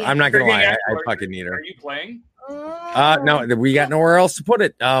need her. I'm not gonna lie. I fucking need her. Are you playing? No, we got nowhere else to put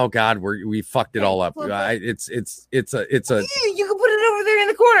it. Oh God, we fucked it all up. It's a. You can put it over there in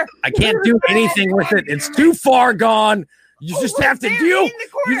the corner. I can't do anything with it. It's too far gone. You just have to deal.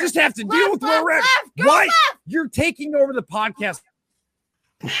 You just have to deal with where we're at. Why? You're taking over the podcast.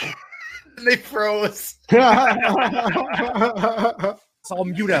 They froze. So I'll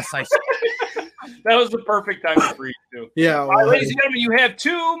mute us. That was the perfect time to freeze too. Yeah. Well, ladies and gentlemen, you have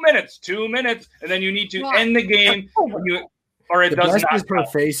 2 minutes. 2 minutes, and then you need to end the game. Or it the does best not. Is her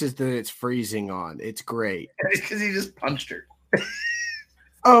face is that it's freezing on. It's great. It's because he just punched her.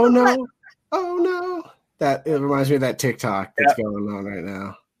 Oh no! Oh no! It reminds me of that TikTok that's going on right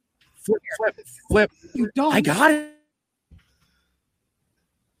now. Flip. You don't. I got it.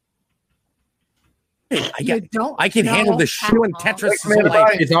 I can handle the shoe and Tetris.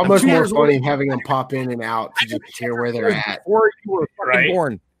 It's almost more funny having them pop in and out to just hear where they're at. Before you were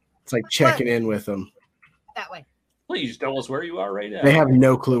born. It's like checking in with them. That way. Please tell us where you are right now. They have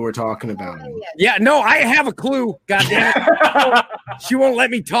no clue we're talking about. Yeah, no, I have a clue. God damn it. She won't let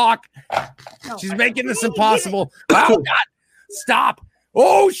me talk. She's making this impossible. Oh, God. Stop.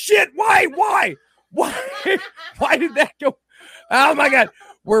 Oh, shit. Why? Why did that go? Oh, my God.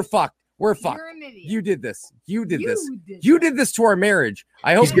 We're fucked. You did this. You did this to our marriage.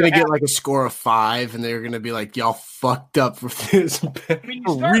 I hope he's gonna get like a score of 5, and they're gonna be like, "Y'all fucked up for this." I mean,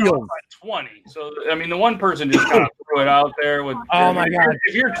 you started off at 20, so I mean, the one person just kind of threw it out there with. Oh my God!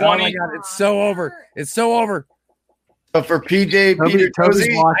 If you're 20, oh my God, it's so over. It's so over. But for PJ,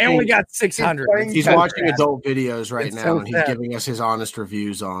 I only got 600. He's watching adult videos right now, and he's giving us his honest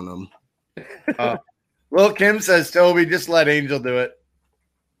reviews on them. Well, Kim says, Toby, just let Angel do it.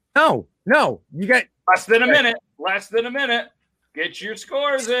 No, you got less than a minute. Get your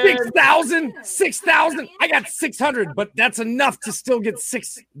scores in. 6,000. I got 600, but that's enough to still get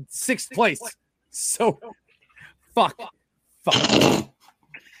sixth place. So, fuck.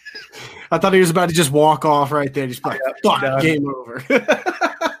 I thought he was about to just walk off right there. Just like, fuck, game over.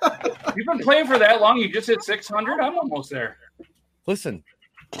 You've been playing for that long. You just hit 600. I'm almost there. Listen,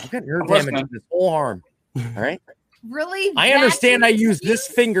 I've got nerve damage in this whole arm. All right. Really? I understand I use this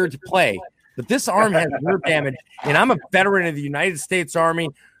finger to play, but this arm has nerve damage, and I'm a veteran of the United States Army,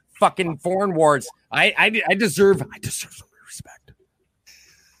 fucking foreign wars. I deserve some respect.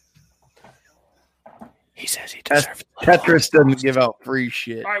 He says he deserves. Tetris doesn't give out free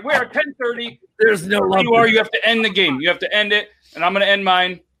shit. All right, we're at 10:30. There's no love. You have to end the game. You have to end it, and I'm going to end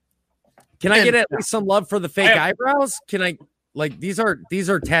mine. Can I get at least some love for the fake eyebrows? Can I these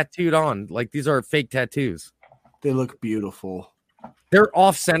are tattooed on, like these are fake tattoos. They look beautiful. They're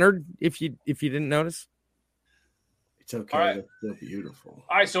off-centered. If you didn't notice, it's okay. All right. They're beautiful.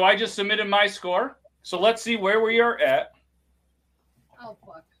 All right, so I just submitted my score. So let's see where we are at. Oh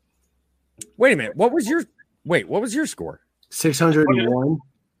fuck! Wait a minute. What was your score? 601.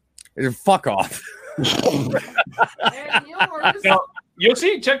 Fuck off. No, you'll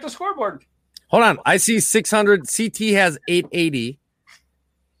see. Check the scoreboard. Hold on. I see 600. CT has 880.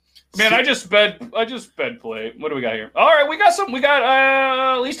 Man, I just sped play. What do we got here? All right, we got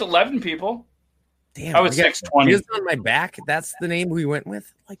at least 11 people. Damn, I was 620. Is on my back. That's the name we went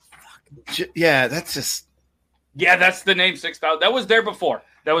with. Like, fuck. Yeah, that's just. Yeah, that's the name 6,000. That was there before.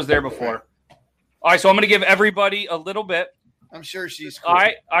 All right, so I'm gonna give everybody a little bit. I'm sure she's cool. All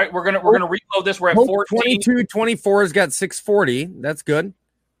right. We're gonna reload this. We're at 14. 22-24's got 640. That's good.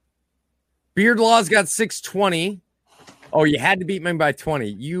 Beard Law's got 620. Oh, you had to beat me by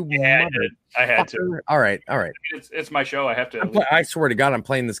 20. I had to. All right. It's my show. I have to. I swear to God, I'm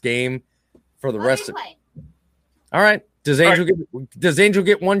playing this game for the rest of it. All right. Does Angel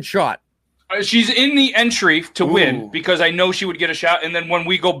get one shot? She's in the entry to win because I know she would get a shot. And then when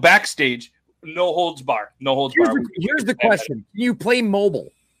we go backstage, no holds bar. Here's the question. Can you play mobile?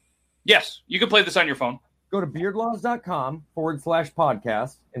 Yes. You can play this on your phone. Go to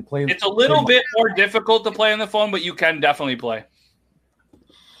beardlaws.com/podcast and play. It's a little bit more difficult to play on the phone, but you can definitely play.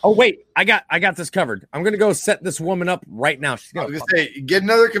 Oh, wait. I got this covered. I'm going to go set this woman up right now. She's I was going to say, get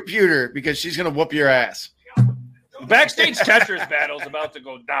another computer because she's going to whoop your ass. Backstage Tetris battle is about to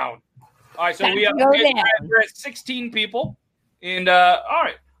go down. All right, so we're at 16 people. And, all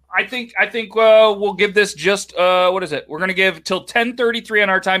right. I think we'll give this just what is it? We're going to give till 10:33 on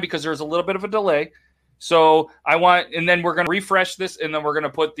our time because there's a little bit of a delay. So and then we're going to refresh this, and then we're going to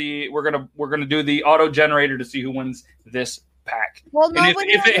put we're going to do the auto generator to see who wins this pack. Well, and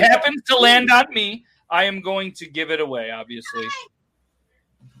if it happens to land on me, I am going to give it away, obviously.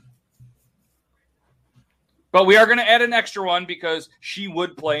 But we are going to add an extra one because she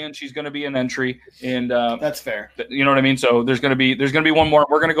would play and she's going to be an entry, and that's fair. You know what I mean? So there's going to be one more.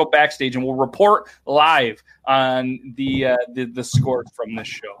 We're going to go backstage and we'll report live on the scores from this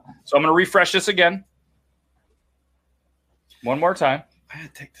show. So I'm going to refresh this again. One more time. I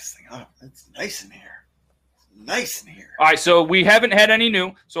had to take this thing off. It's nice in here. All right, so we haven't had any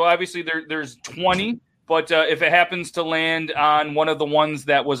new. So obviously there's 20, but if it happens to land on one of the ones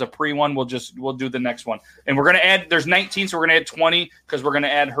that was a pre-one, we'll do the next one. And we're going to add, there's 19, so we're going to add 20 because we're going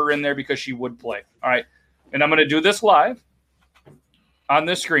to add her in there because she would play. All right, and I'm going to do this live on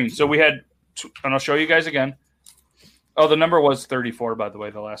this screen. So we had, and I'll show you guys again. Oh, the number was 34, by the way,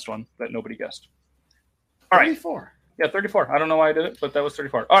 the last one that nobody guessed. All right. 34. Yeah, 34. I don't know why I did it, but that was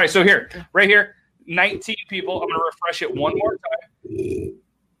 34. All right, so right here, 19 people. I'm going to refresh it one more time.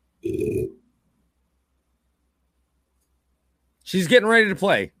 She's getting ready to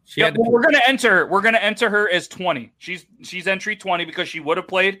play. We're going to enter her as 20. She's entry 20 because she would have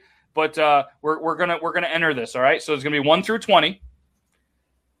played, but we're going to enter this, all right? So it's going to be 1 through 20.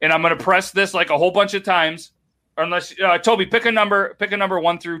 And I'm going to press this like a whole bunch of times. Unless Toby, pick a number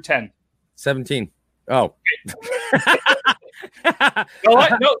 1 through 10. 17. Oh.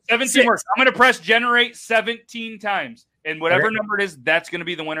 No, 17 works. I'm going to press generate 17 times. And whatever number it is, that's going to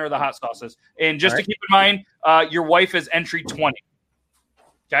be the winner of the hot sauces. And just to keep in mind, your wife is entry 20.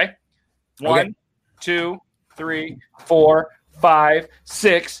 Okay? 1, 2, 3, 4, 5,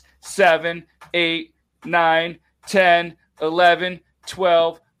 6, 7, 8, 9, 10, 11,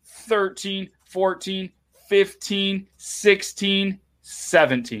 12, 13, 14, 15, 16,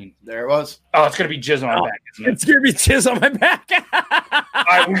 17. There it was. Oh, it's going to be jizz on my back, isn't it? It's going to be jizz on my back. All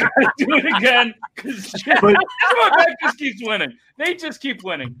right, we got to do it again because my back just keeps winning. They just keep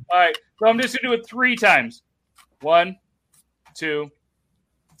winning. All right, so I'm just going to do it 3 times. 1, 2,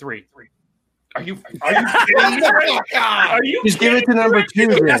 3. Are you kidding me? Are you just give it to number 2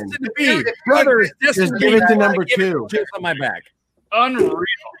 then. Brother, just give it to number 2. Jizz on my back. Unreal.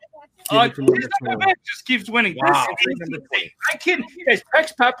 Just keeps winning. Wow. I can't. You guys,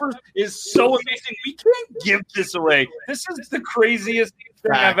 Pex Peppers is so amazing. We can't give this away. This is the craziest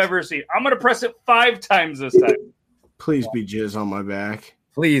thing I've ever seen. I'm going to press it 5 times this time. Please be jizz on my back.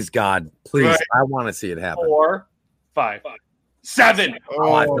 Please, God. Please. Right. I want to see it happen. 4, 5, 7.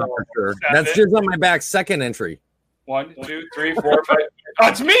 Oh, for sure. 7. That's jizz on my back. Second entry. 1, 2, 3, 4, 5. Oh,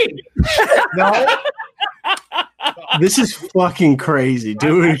 it's me. No. This is fucking crazy,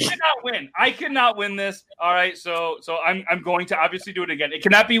 dude. I cannot win this. All right, so I'm going to obviously do it again. It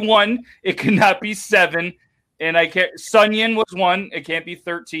cannot be 1. It cannot be 7. And I can't. Sunyan was 1. It can't be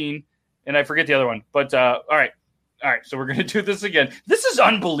 13. And I forget the other one. But all right. So we're gonna do this again. This is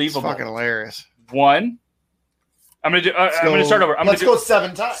unbelievable. It's fucking hilarious. 1. I'm gonna do. I'm gonna start over. Let's go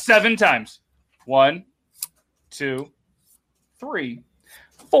 7 times. 7 times. 1, 2, 3,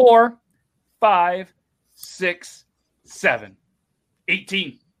 4, 5, 6, 7,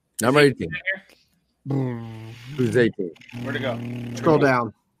 18. Number 18. Who's 18? Where'd it go? Scroll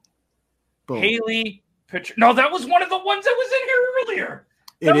down. Boom. Haley Pitcher. No, that was one of the ones that was in here earlier.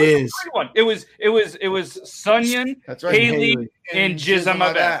 It is. One. It was Sunyan, that's right, Haley, and Jizz on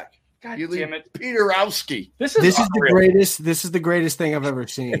my back. God damn it, Peterowski. This is the greatest. This is the greatest thing I've ever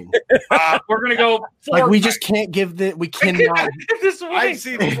seen. We're gonna go 4. Like we just can't give the. We cannot give this away. I've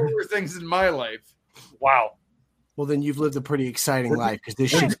seen 4 things in my life. Wow. Well, then you've lived a pretty exciting life because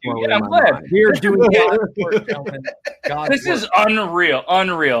this shit's blowing my mind. We're doing this is unreal. All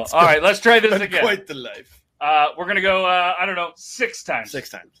right, let's try this again. Quite the life. We're gonna go. I don't know, 6 times. 6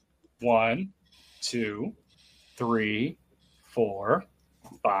 times. 1, 2, 3, 4,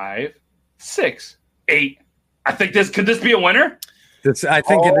 5, 6, 8. I think could this be a winner? I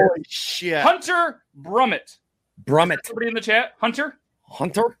think it is. Shit. Hunter Brummett. Somebody in the chat. Hunter.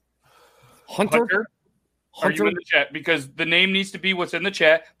 Are you in the chat? Because the name needs to be what's in the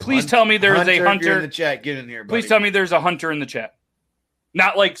chat. Please tell me there is a Hunter in the chat. Get in here, buddy. Please tell me there's a Hunter in the chat.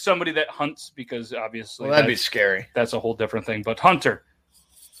 Not like somebody that hunts, because obviously that'd be scary. That's a whole different thing. But Hunter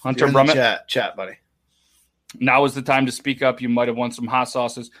Brummett, chat, buddy. Now is the time to speak up. You might have won some hot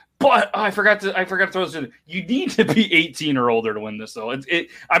sauces, but I forgot to throw this in. You need to be 18 or older to win this, though.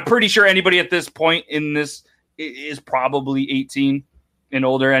 I'm pretty sure anybody at this point in this is probably 18 and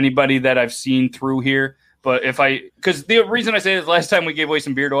older. Anybody that I've seen through here. But because the reason I say this, last time we gave away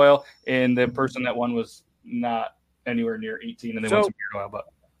some beard oil, and the person that won was not anywhere near 18, and they won some beard oil. But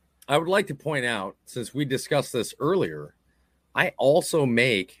I would like to point out, since we discussed this earlier, I also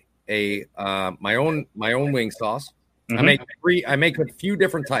make my own wing sauce. Mm-hmm. I make a few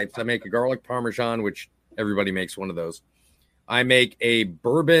different types. I make a garlic parmesan, which everybody makes one of those. I make a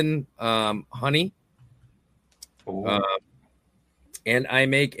bourbon honey. And I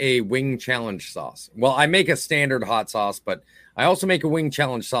make a wing challenge sauce. Well, I make a standard hot sauce, but I also make a wing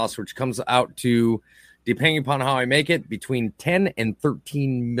challenge sauce, which comes out to, depending upon how I make it, between 10 and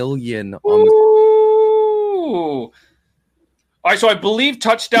 13 million on the. All right, so I believe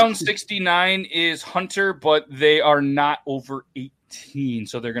touchdown 69 is Hunter, but they are not over 18,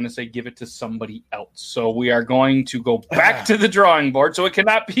 so they're going to say give it to somebody else. So we are going to go back to the drawing board. So it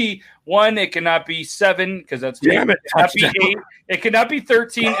cannot be 1, it cannot be 7, because that's damn it. It cannot be 8, it cannot be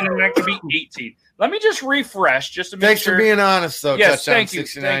 13, and then that could be 18. Let me just refresh just to make Thanks sure. for being honest, though. Yes, touchdown thank you,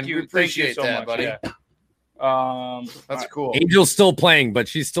 69. thank you, we appreciate thank you so that, much, buddy. Yeah. That's cool. Angel's still playing, but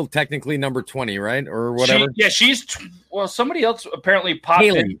she's still technically number 20, right? Or whatever. Somebody else apparently popped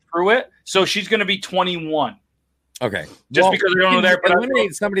in through it, so she's going to be 21. Okay. Just because we don't know there, but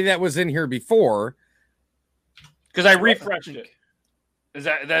eliminate somebody that was in here before. Because I refreshed it. Is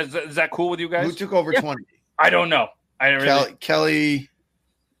that cool with you guys? Who took over 20? I don't know. Kelly.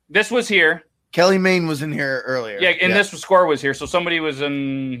 This was here. Kelly Main was in here earlier. Yeah, and this score was here, so somebody was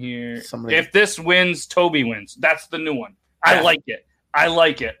in here. If this wins, Toby wins. That's the new one. I like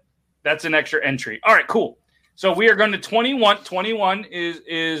it. That's an extra entry. All right, cool. So we are going to 21. 21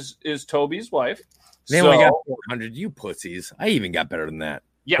 is Toby's wife. They only got 400. You pussies. I even got better than that.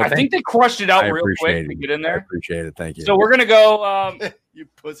 Yeah, but I think they crushed it out real quick to get in there. I appreciate it. Thank you. So we're going to go. You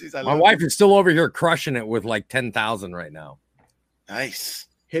pussies. My wife is still over here crushing it with like 10,000 right now. Nice.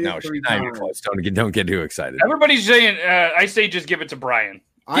 No, she's not even close. Don't get too excited. Everybody's saying, I say just give it to Brian.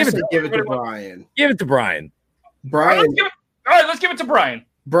 Give it to Brian. Give it to Brian. Brian. All right, let's give it to Brian.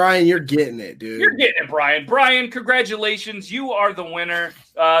 Brian, you're getting it, dude. You're getting it, Brian. Brian, congratulations. You are the winner.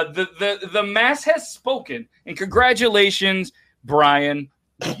 The mass has spoken. And congratulations, Brian.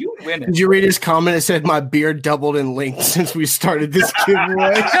 You win it. Did you read his comment? It said, my beard doubled in length since we started this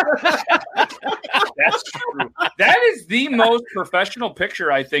giveaway. That's true. That is the most professional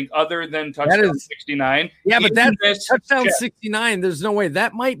picture, I think, other than Touchdown 69. Yeah, but that's Touchdown 69. There's no way.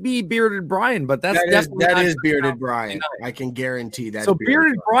 That might be Bearded Brian, but that is Bearded Brian. I can guarantee that. So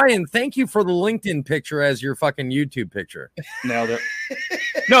Bearded Brian, thank you for the LinkedIn picture as your fucking YouTube picture. Nailed it.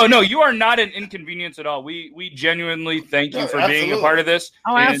 No, you are not an inconvenience at all. We genuinely thank you for being a part of this.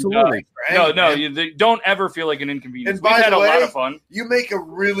 Oh, absolutely. You don't ever feel like an inconvenience. And we've had a lot of fun. You make a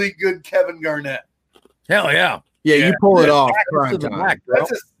really good Kevin Garnett. Hell yeah. Yeah, you pull it off.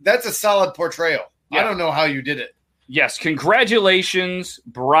 That's a solid portrayal. Yeah. I don't know how you did it. Yes, congratulations,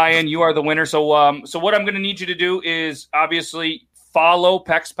 Brian. You are the winner. So what I'm going to need you to do is obviously follow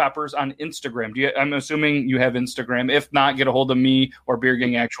Pex Peppers on Instagram. I'm assuming you have Instagram. If not, get a hold of me or Beer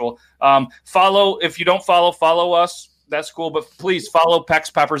Gang Actual. Follow. If you don't follow us. That's cool, but please follow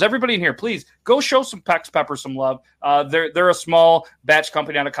Pex Peppers. Everybody in here, please go show some Pex Peppers some love. They're a small batch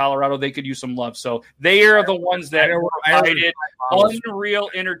company out of Colorado. They could use some love. So they are the ones that provided unreal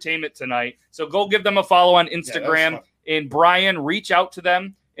entertainment tonight. So go give them a follow on Instagram. And Brian, reach out to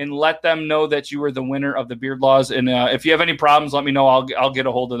them and let them know that you were the winner of the Beard Laws. And if you have any problems, let me know. I'll get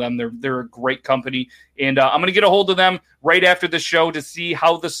a hold of them. They're a great company. And I'm going to get a hold of them right after the show to see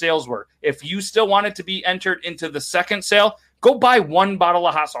how the sales were. If you still want it to be entered into the second sale, go buy one bottle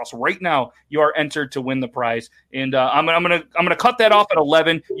of hot sauce right now. You are entered to win the prize. And I'm gonna cut that off at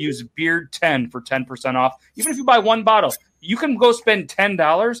 11. Use Beard 10 for 10% off. Even if you buy one bottle, you can go spend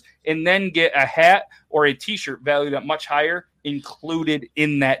 $10 and then get a hat or a T-shirt valued at much higher included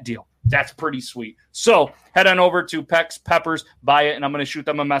in that deal. That's pretty sweet. So head on over to Pex Peppers, buy it, and I'm going to shoot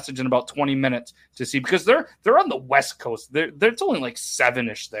them a message in about 20 minutes to see, because they're on the West Coast. It's only like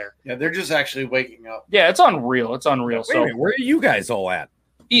 7-ish there. Yeah, they're just actually waking up. Yeah, it's unreal. It's unreal. Wait a minute, where are you guys all at?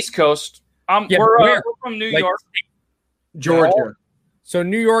 East Coast. We're from New York, Georgia. So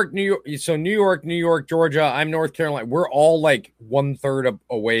New York, Georgia. I'm North Carolina. We're all like 1/3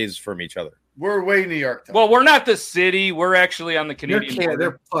 a ways from each other. We're way New York, though. Well, we're not the city. We're actually on the Canadian border.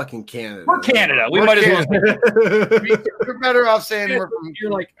 They're fucking Canada. We're Canada. We might as well. You're better off saying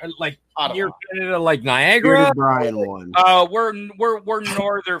you're like you're Canada, like Niagara. Brian won. We're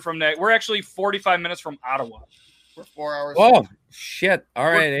northern from that. We're actually 45 minutes from Ottawa. We're 4 hours. Oh shit!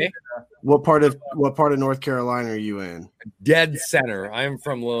 All right, What part of North Carolina are you in? Dead center. I'm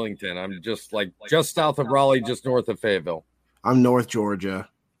from Lillington. I'm just south of Raleigh, just north of Fayetteville. I'm North Georgia.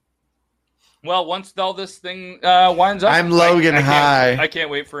 Well, once all this thing winds up, I'm Logan High. I can't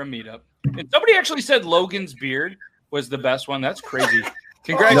wait for a meetup. And somebody actually said Logan's beard was the best one. That's crazy.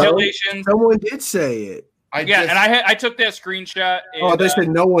 Congratulations. Someone did say it. I took that screenshot. And, they said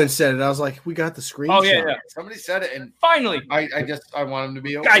no one said it. I was like, we got the screenshot. Oh yeah. Somebody said it, and finally, I want him to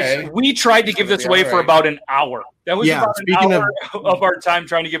be okay. Guys, we tried to give this away for about an hour. That was about an hour of our time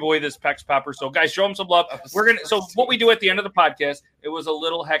trying to give away this Pex Pepper. So, guys, show them some love. So what we do at the end of the podcast, it was a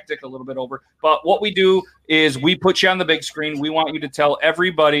little hectic, a little bit over, but what we do is we put you on the big screen. We want you to tell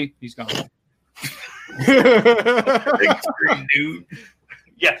everybody. He's gone. Big screen, dude.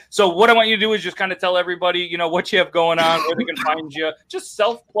 Yeah. So what I want you to do is just kind of tell everybody, what you have going on, where they can find you. Just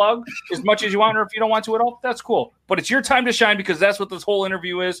self-plug as much as you want, or if you don't want to at all, that's cool. But it's your time to shine, because that's what this whole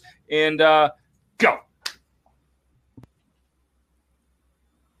interview is. And go.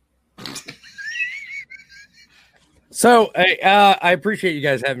 So I appreciate you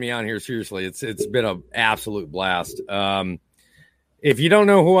guys having me on here. Seriously, it's been an absolute blast. If you don't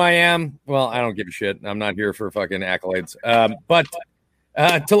know who I am, well, I don't give a shit. I'm not here for fucking accolades. But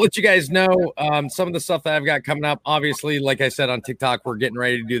to let you guys know, some of the stuff that I've got coming up, obviously, like I said on TikTok, we're getting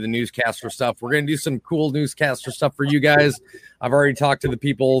ready to do the newscaster stuff. We're going to do some cool newscaster stuff for you guys. I've already talked to the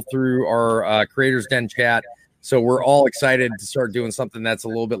people through our Creators Den chat. So we're all excited to start doing something that's a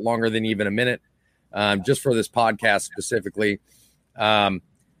little bit longer than even a minute, just for this podcast specifically.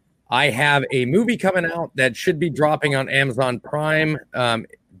 I have a movie coming out that should be dropping on Amazon Prime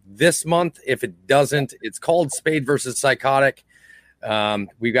this month. If it doesn't, it's called Spade versus Psychotic.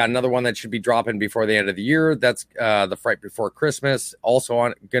 We've got another one that should be dropping before the end of the year. That's The Fright Before Christmas,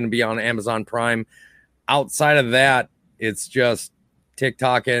 also going to be on Amazon Prime. Outside of that, it's just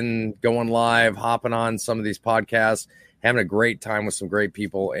TikToking, going live, hopping on some of these podcasts, having a great time with some great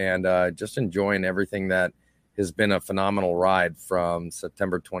people, and just enjoying everything that has been a phenomenal ride from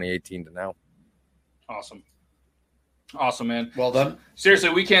September 2018 to now. Awesome, man. Well done. Seriously,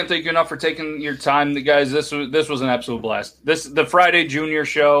 we can't thank you enough for taking your time, guys. This was an absolute blast. The Friday Junior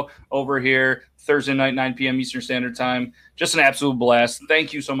show over here, Thursday night, 9 p.m. Eastern Standard Time. Just an absolute blast.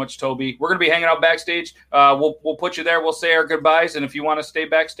 Thank you so much, Toby. We're gonna be hanging out backstage. We'll put you there. We'll say our goodbyes, and if you want to stay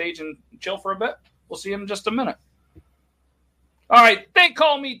backstage and chill for a bit, we'll see you in just a minute. All right. They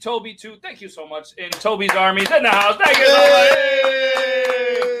call me Toby2. Thank you so much. And Toby's Army's in the house. Thank you so much.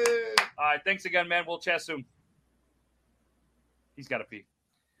 All right. Thanks again, man. We'll chat soon. He's got to pee.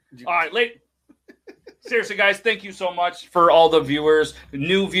 All right. Seriously, guys, thank you so much for all the viewers,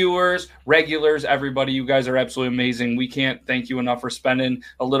 new viewers, regulars, everybody. You guys are absolutely amazing. We can't thank you enough for spending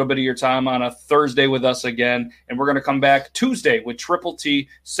a little bit of your time on a Thursday with us again. And we're going to come back Tuesday with Triple T,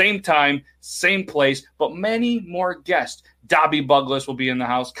 same time, same place, but many more guests. Dobby Bugless will be in the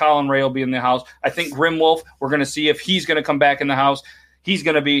house. Colin Ray will be in the house. I think Grimwolf, we're going to see if he's going to come back in the house. He's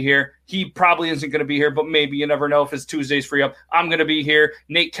going to be here. He probably isn't going to be here, but maybe. You never know if his Tuesday's free up. I'm going to be here.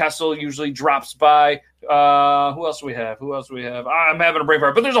 Nate Kessel usually drops by. Who else do we have? I'm having a brain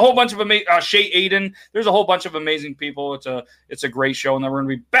fart. But there's a whole bunch of amazing Shay Aiden. There's a whole bunch of amazing people. It's a great show, and then we're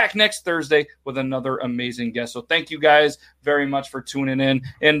going to be back next Thursday with another amazing guest. So thank you guys very much for tuning in,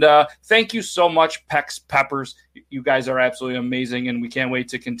 and thank you so much, Pex Peppers. You guys are absolutely amazing, and we can't wait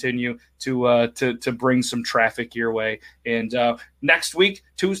to continue to bring some traffic your way. And next week,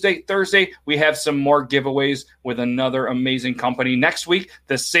 Tuesday, Thursday, we have some more giveaways with another amazing company. Next week,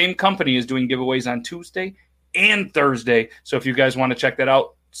 the same company is doing giveaways on Tuesday and Thursday. So if you guys want to check that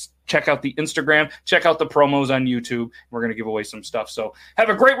out, check out the Instagram, check out the promos on YouTube. We're going to give away some stuff. So have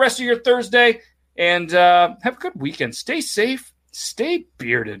a great rest of your Thursday, and have a good weekend. Stay safe. Stay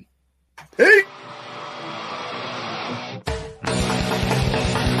bearded. Hey!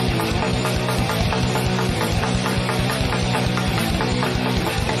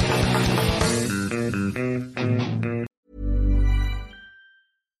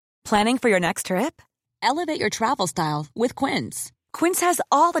 Planning for your next trip? Elevate your travel style with Quince. Quince has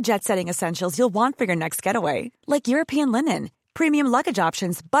all the jet-setting essentials you'll want for your next getaway, like European linen, premium luggage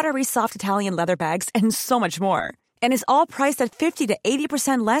options, buttery soft Italian leather bags, and so much more. And is all priced at 50 to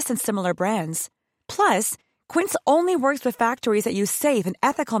 80% less than similar brands. Plus, Quince only works with factories that use safe and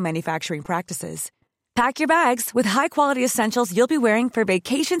ethical manufacturing practices. Pack your bags with high-quality essentials you'll be wearing for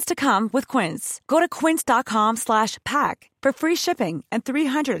vacations to come with Quince. Go to quince.com/pack for free shipping and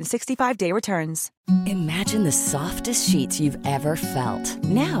 365-day returns. Imagine the softest sheets you've ever felt.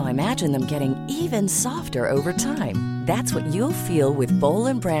 Now imagine them getting even softer over time. That's what you'll feel with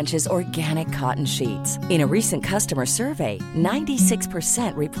Boll & Branch's organic cotton sheets. In a recent customer survey,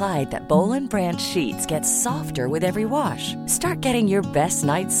 96% replied that Boll & Branch sheets get softer with every wash. Start getting your best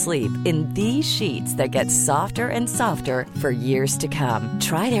night's sleep in these sheets that get softer and softer for years to come.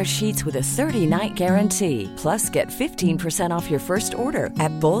 Try their sheets with a 30-night guarantee. Plus, get 15% off your first order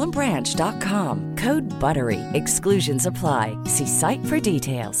at bollandbranch.com. Code BUTTERY. Exclusions apply. See site for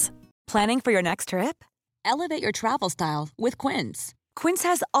details. Planning for your next trip? Elevate your travel style with Quince. Quince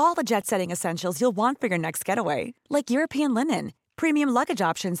has all the jet-setting essentials you'll want for your next getaway, like European linen, premium luggage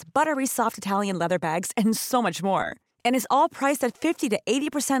options, buttery soft Italian leather bags, and so much more. And is all priced at 50 to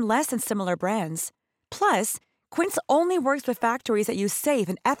 80% less than similar brands. Plus, Quince only works with factories that use safe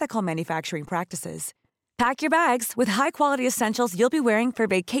and ethical manufacturing practices. Pack your bags with high-quality essentials you'll be wearing for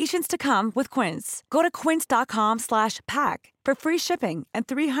vacations to come with Quince. Go to quince.com/pack for free shipping and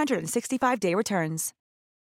 365-day returns.